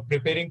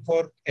preparing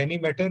for any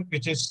matter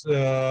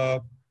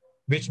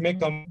which may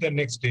come up the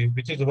next day,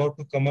 which is about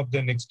to come up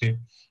the next day.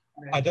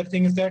 Right. Other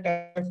thing is that I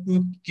have to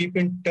keep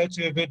in touch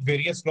with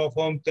various law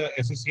firms, the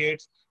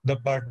associates, the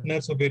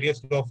partners of various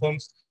law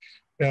firms,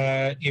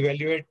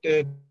 evaluate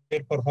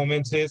their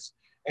performances,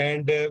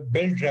 and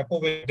build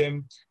rapport with them.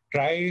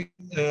 Try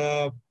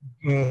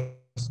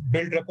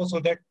build rapport so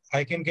that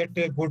I can get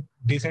a good,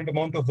 decent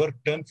amount of work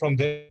done from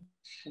them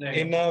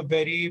in Right. a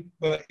very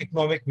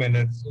economic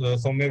manner.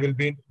 Soumya will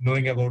be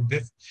knowing about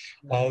this,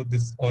 Right. how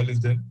this all is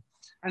done.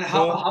 And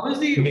So how is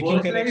the making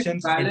work-life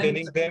connections,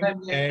 maintaining balance them,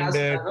 that and has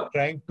Raghav?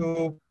 trying to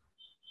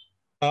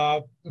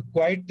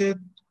quite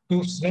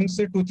since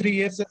 2 3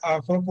 years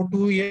for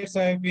 2 years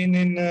I have been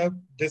in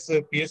this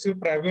PSU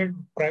private.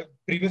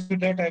 Previous to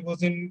that, I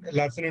was in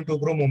Larsen and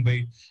Toubro, Mumbai.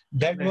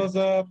 That Right. was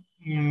a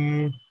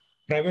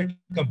private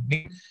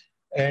company,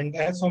 and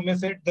as Soumya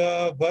said,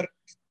 the work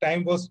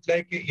time was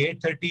like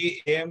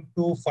 8:30 a.m.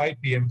 to 5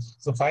 p.m.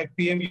 So 5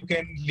 p.m. you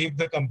can leave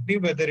the company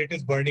whether it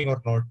is burning or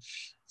not.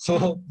 So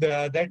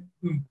that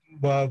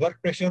work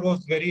pressure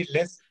was very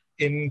less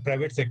in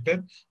private sector.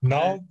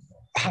 Now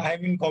Right.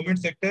 I'm in government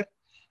sector.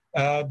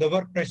 The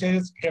work pressure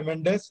is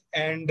tremendous,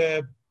 and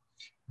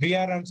we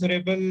are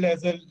answerable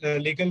as a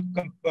legal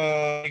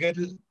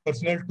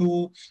personnel to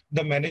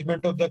the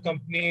management of the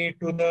company,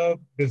 to the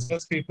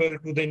business people,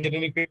 to the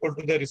engineering people,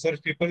 to the research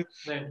people,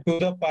 Right. to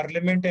the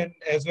parliament, and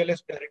as well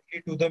as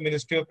directly to the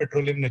Ministry of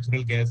Petroleum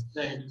Natural Gas.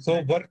 Right.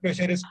 So work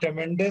pressure is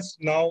tremendous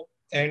now,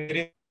 and there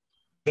is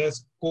the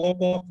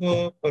scope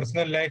of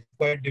personal life is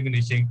quite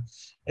diminishing.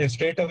 And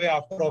straight away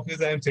after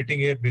office, I am sitting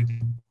here with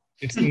you.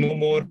 It's no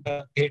more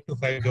 8 to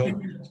 5 job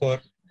for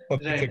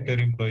public Right. sector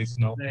employees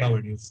Right.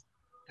 nowadays.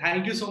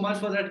 Thank you so much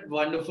for that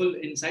wonderful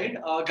insight.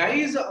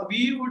 Guys, we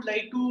would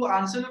like to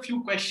answer a few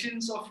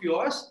questions of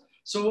yours.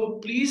 So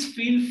please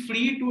feel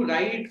free to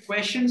write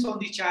questions on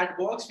the chat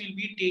box. We'll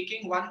be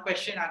taking one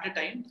question at a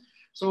time.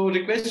 So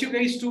request you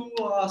guys to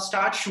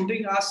start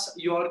shooting us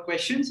your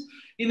questions.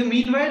 In the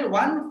meanwhile,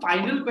 one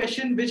final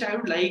question which I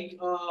would like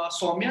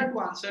Soumya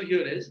to answer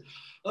here is,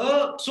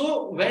 so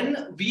when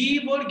we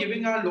were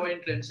giving our law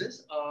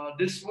entrances,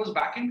 this was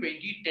back in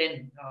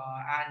 2010,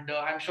 and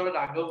I'm sure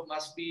Raghav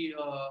must be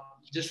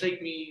just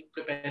like me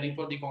preparing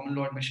for the common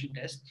law admission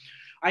test.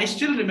 I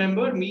still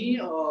remember me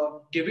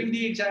giving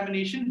the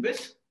examination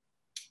with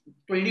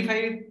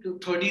 25 to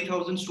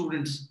 30,000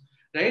 students,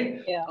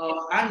 right? Yeah.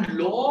 And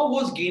law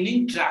was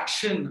gaining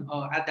traction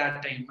at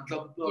that time.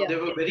 Yeah.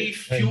 There were very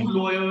Right. few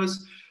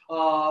lawyers,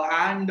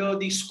 and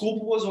the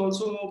scope was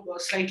also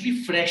slightly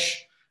fresh,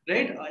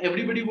 right?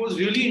 Everybody was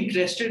really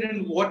interested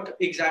in what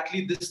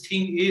exactly this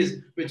thing is,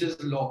 which is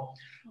law.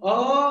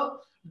 Uh,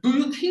 do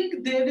you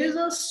think there is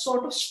a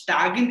sort of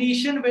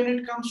stagnation when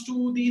it comes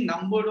to the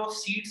number of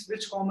seats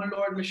which common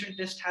law admission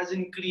test has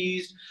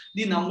increased?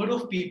 The number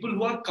of people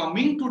who are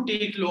coming to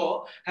take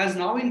law has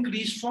now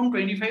increased from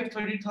 25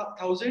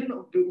 30,000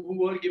 who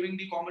were giving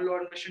the common law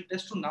admission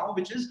test to now,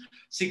 which is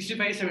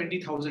 65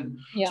 70,000.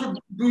 Yeah. So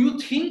do you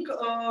think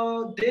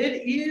there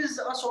is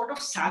a sort of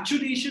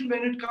saturation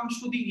when it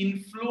comes to the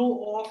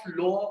inflow of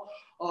law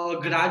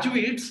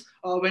graduates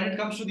when it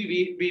comes to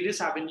the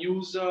various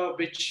avenues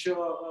which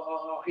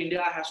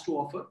India has to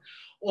offer?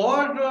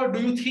 Or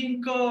do you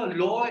think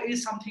law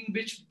is something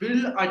which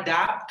will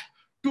adapt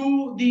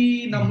to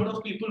the number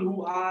of people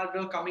who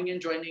are coming and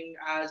joining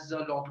as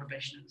law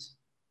professionals?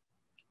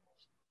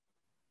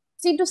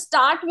 See, to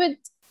start with,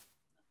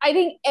 I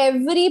think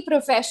every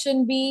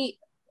profession, be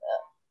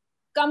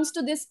comes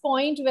to this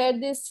point where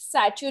this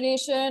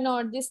saturation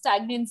or this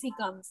stagnancy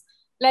comes.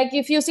 Like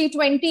if you see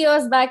 20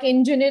 years back,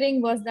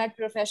 engineering was that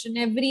profession.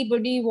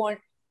 Everybody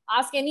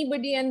ask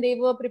anybody and they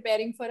were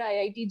preparing for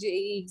IIT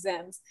JEE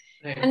exams.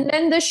 Right. And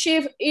then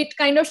it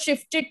kind of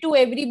shifted to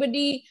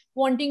everybody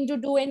wanting to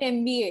do an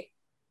MBA.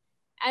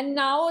 And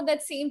now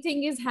that same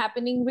thing is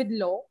happening with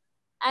law.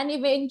 And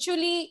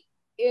eventually,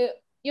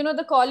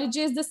 the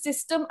colleges, the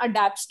system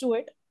adapts to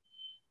it.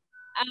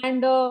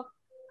 And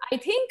I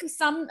think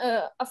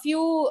a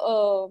few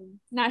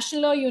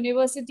national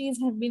universities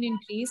have been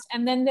increased,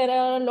 and then there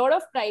are a lot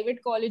of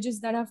private colleges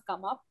that have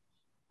come up.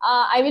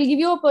 I will give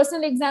you a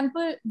personal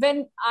example.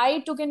 When I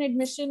took an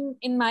admission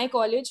in my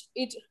college,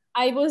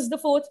 I was the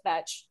 4th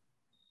batch.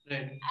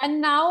 Right. And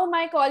now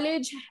my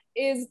college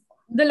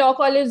the law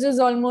college is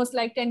almost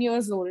like 10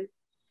 years old.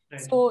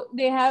 Right. So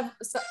they have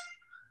a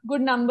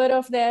good number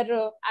of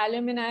their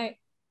alumni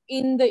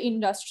in the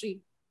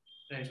industry.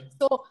 Right.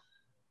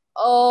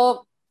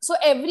 So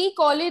every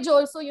college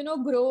also,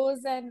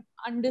 grows and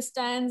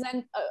understands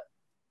and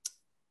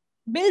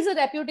builds a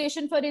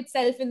reputation for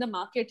itself in the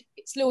market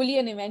slowly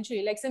and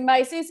eventually. Like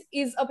Symbiosis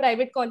is a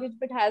private college,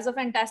 but has a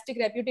fantastic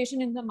reputation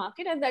in the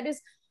market. And that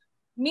is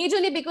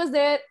majorly because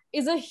there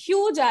is a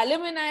huge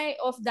alumni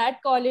of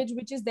that college,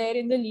 which is there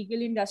in the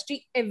legal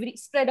industry,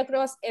 spread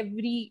across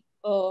every,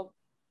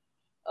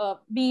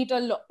 be it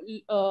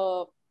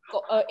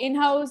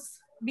in-house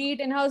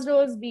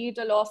roles, be it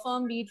a law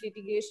firm, be it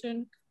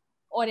litigation,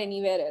 or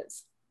anywhere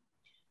else.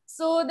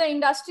 So the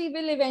industry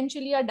will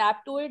eventually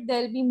adapt to it.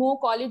 There'll be more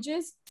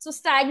colleges. So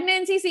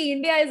stagnancy, see,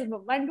 India is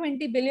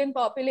 120 billion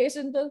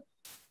population. So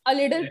a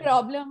little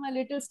problem, a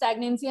little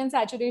stagnancy and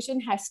saturation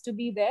has to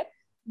be there.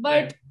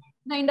 But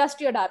the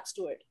industry adapts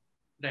to it.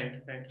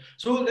 Right.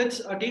 So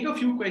let's take a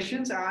few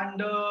questions,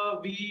 and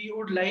we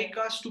would like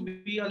us to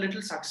be a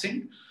little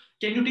succinct.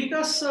 Can you take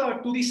us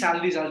to the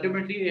salaries?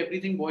 Ultimately,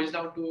 everything boils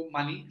down to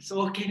money.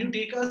 So can you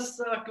take us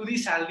to the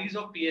salaries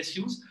of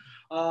PSUs?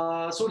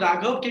 So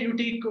Raghav, can you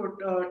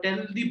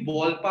tell the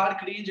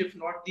ballpark range, if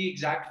not the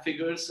exact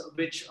figures,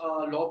 which a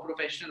law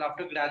professional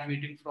after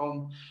graduating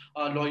from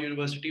law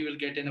university will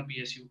get in a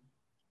PSU?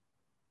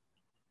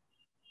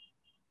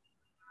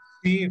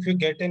 See, if you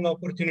get an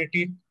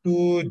opportunity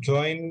to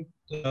join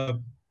a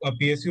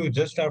PSU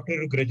just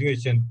after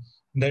graduation,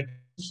 that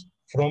is,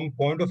 from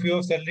point of view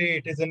of salary,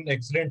 it is an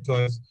excellent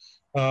choice.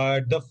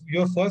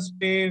 Your first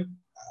pay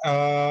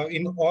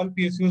in all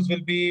PSUs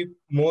will be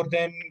more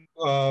than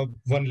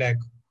 1 lakh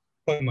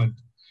per month,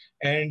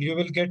 and you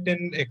will get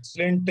an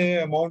excellent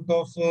amount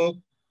of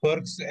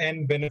perks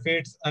and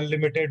benefits,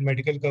 unlimited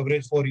medical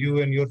coverage for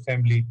you and your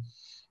family.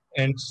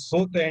 And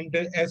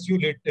as you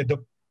let the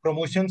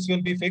promotions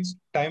will be fixed,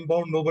 time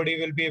bound, nobody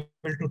will be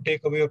able to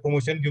take away your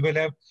promotion. You will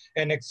have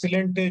an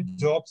excellent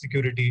job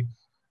security.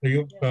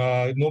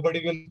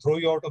 Nobody will throw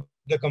you out of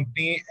the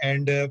company,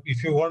 and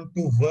if you want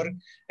to work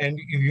and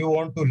if you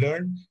want to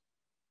learn,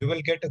 you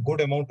will get a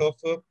good amount of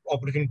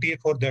opportunity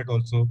for that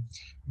also.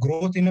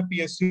 Growth in a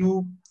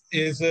PSU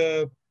is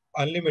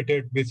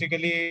unlimited.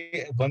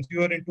 Basically, once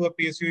you are into a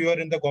PSU, you are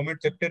in the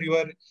government sector, you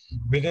are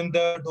within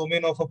the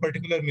domain of a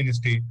particular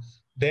ministry.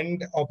 Then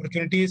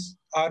opportunities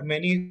are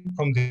many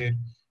from there.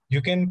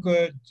 You can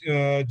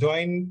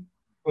join,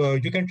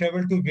 you can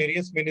travel to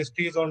various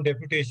ministries on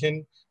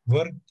deputation,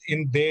 work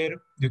in there.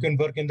 You can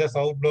work in the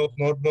South Block,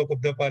 North Block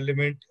of the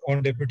Parliament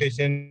on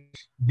deputation,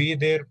 be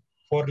there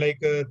for like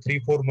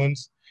 3-4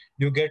 months.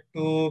 You get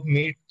to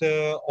meet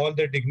all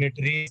the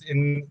dignitaries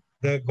in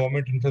the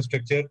government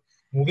infrastructure.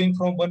 Moving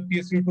from one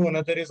PSU to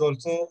another is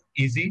also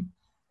easy.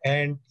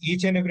 And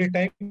each and every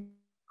time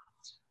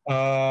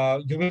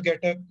you will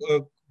get a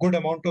good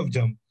amount of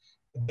jump.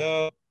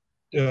 The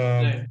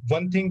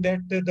one thing that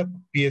the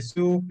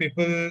PSU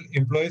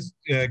employees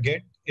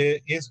get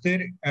is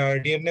their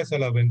dearness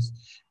allowance,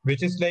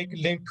 which is like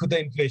linked to the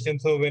inflation.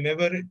 So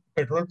whenever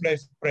petrol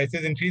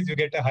prices increase, you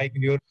get a hike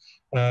in your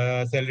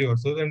salary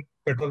also, and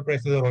petrol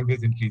prices are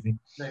always increasing.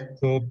 Right.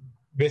 So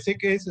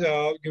basic is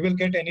you will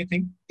get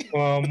anything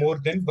more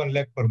than 1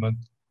 lakh per month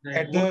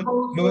at the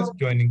lowest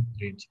joining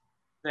range,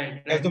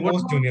 as the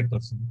most junior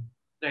person.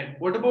 Right.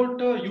 What about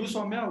you,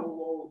 Soumya?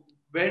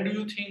 Where do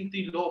you think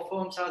the law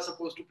firms are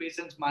supposed to pay,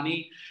 since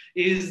money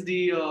is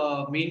the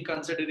main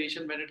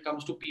consideration when it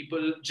comes to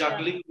people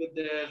juggling with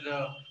their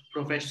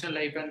professional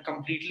life and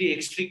completely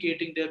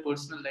extricating their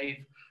personal life?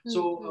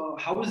 So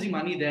how is the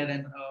money there,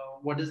 and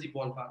what is the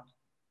ballpark?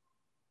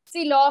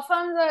 See, law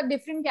firms are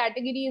different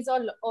categories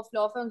of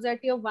law firms. There are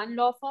tier 1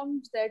 law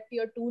firms, there are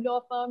tier 2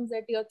 law firms, there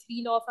are tier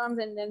 3 law firms,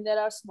 and then there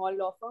are small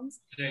law firms.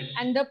 Right.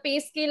 And the pay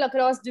scale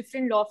across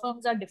different law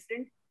firms are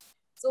different.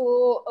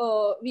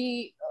 So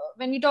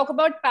when we talk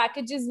about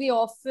packages, we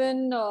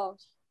often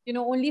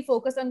only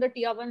focus on the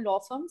tier 1 law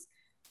firms.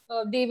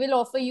 They will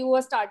offer you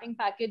a starting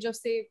package of,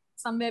 say,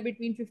 somewhere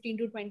between 15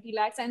 to 20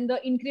 lakhs, and the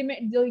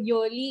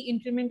yearly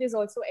increment is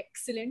also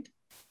excellent.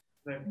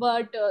 Right.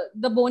 But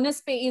the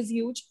bonus pay is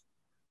huge.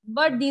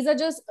 But these are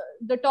just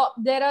the top.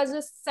 There are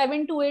just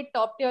 7 to 8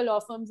 top tier law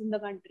firms in the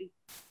country.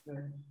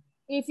 Right.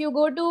 If you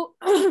go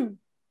to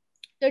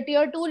The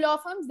tier 2 law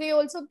firms, they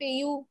also pay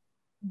you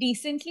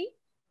decently,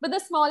 but the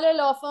smaller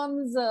law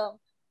firms,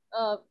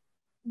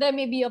 there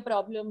may be a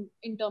problem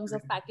in terms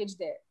of package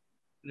there.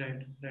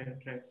 Right.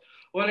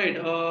 All right.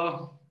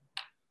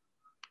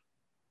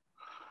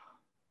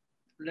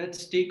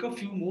 Let's take a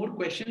few more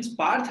questions.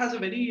 Parth has a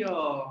very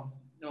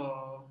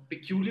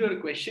peculiar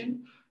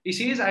question. He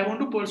says, I want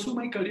to pursue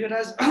my career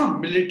as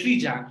military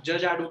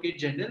judge advocate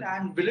general,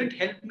 and will it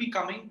help me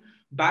coming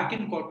back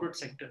in corporate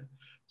sector?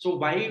 So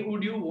why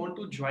would you want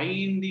to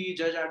join the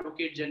judge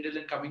advocate general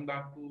and coming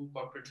back to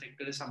corporate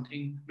sector is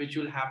something which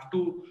you'll have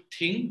to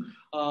think.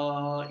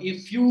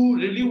 If you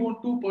really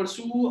want to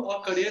pursue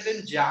a career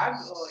in JAG,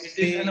 it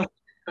is an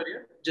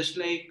career, just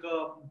like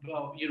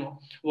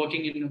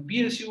working in a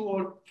PSU,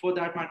 or for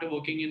that matter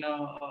working in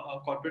a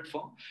corporate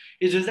firm.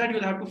 It's just that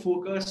you'll have to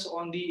focus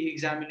on the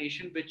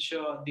examination which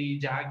the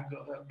JAG,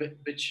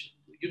 which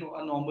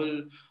a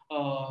normal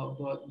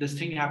this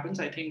thing happens.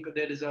 I think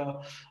there is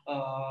a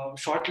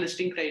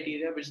shortlisting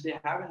criteria which they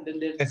have, and then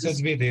there's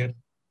SSB there.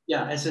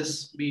 Yeah,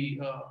 SSB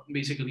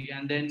basically,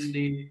 and then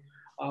they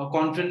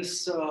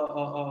conference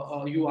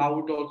you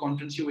out or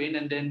conference you in,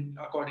 and then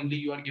accordingly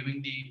you are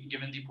given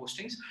the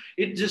postings.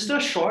 It's just a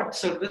short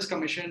service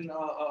commission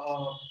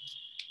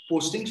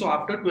posting. So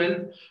after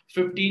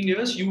 12-15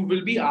 years, you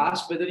will be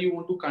asked whether you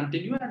want to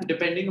continue, and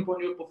depending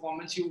upon your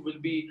performance, you will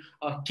be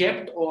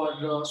kept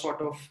or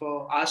sort of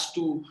asked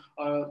to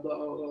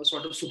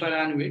sort of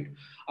superannuate.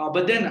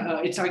 But then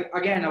it's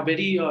again a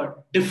very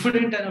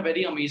different and a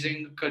very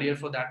amazing career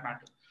for that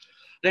matter.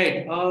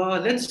 Right.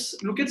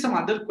 Let's look at some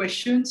other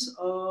questions.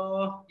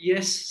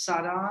 Yes,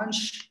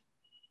 Saransh,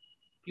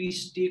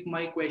 please take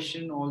my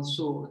question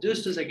also.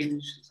 Just a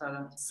second,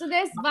 Saransh. So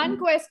there's one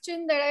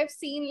question that I've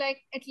seen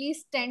like at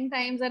least 10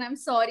 times, and I'm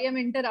sorry I'm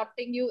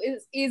interrupting you.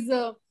 Is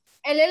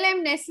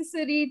LLM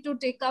necessary to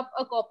take up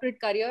a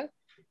corporate career?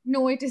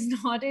 No, it is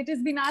not. It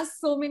has been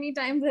asked so many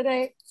times that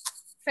I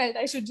felt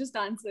I should just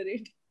answer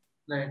it.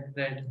 Right.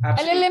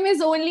 Absolutely. LLM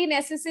is only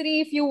necessary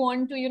if you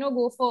want to,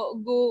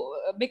 go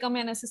become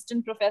an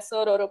assistant professor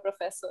or a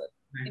professor.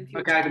 Right.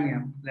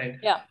 Academia, right?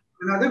 Yeah.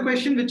 Another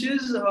question which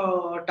is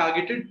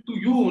targeted to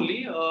you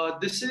only.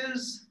 This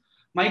is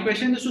my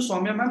question is to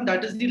Soumya ma'am.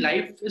 That is, the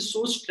life is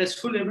so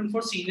stressful even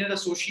for senior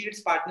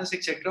associates, partners,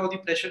 etc. Or the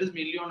pressure is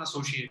mainly on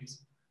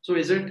associates. So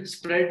is it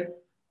spread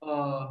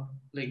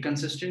like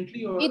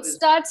consistently, or it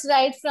starts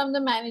right from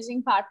the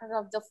managing partner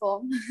of the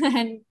firm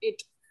and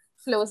it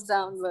flows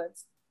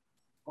downwards?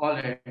 All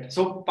right.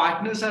 So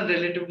partners are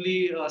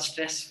relatively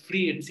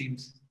stress-free, it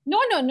seems.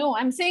 No.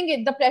 I'm saying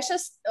it. The pressure.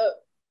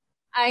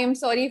 I am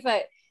sorry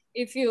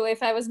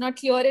if I was not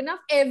clear enough.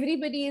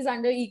 Everybody is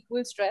under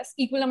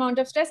equal amount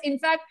of stress. In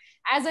fact,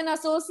 as an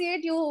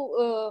associate,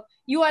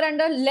 you are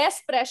under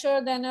less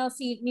pressure than a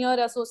senior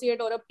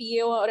associate or a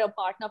PA or a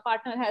partner.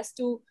 Partner has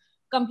to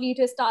complete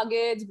his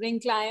targets, bring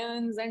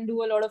clients, and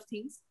do a lot of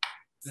things.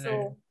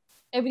 So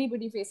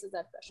everybody faces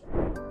that pressure.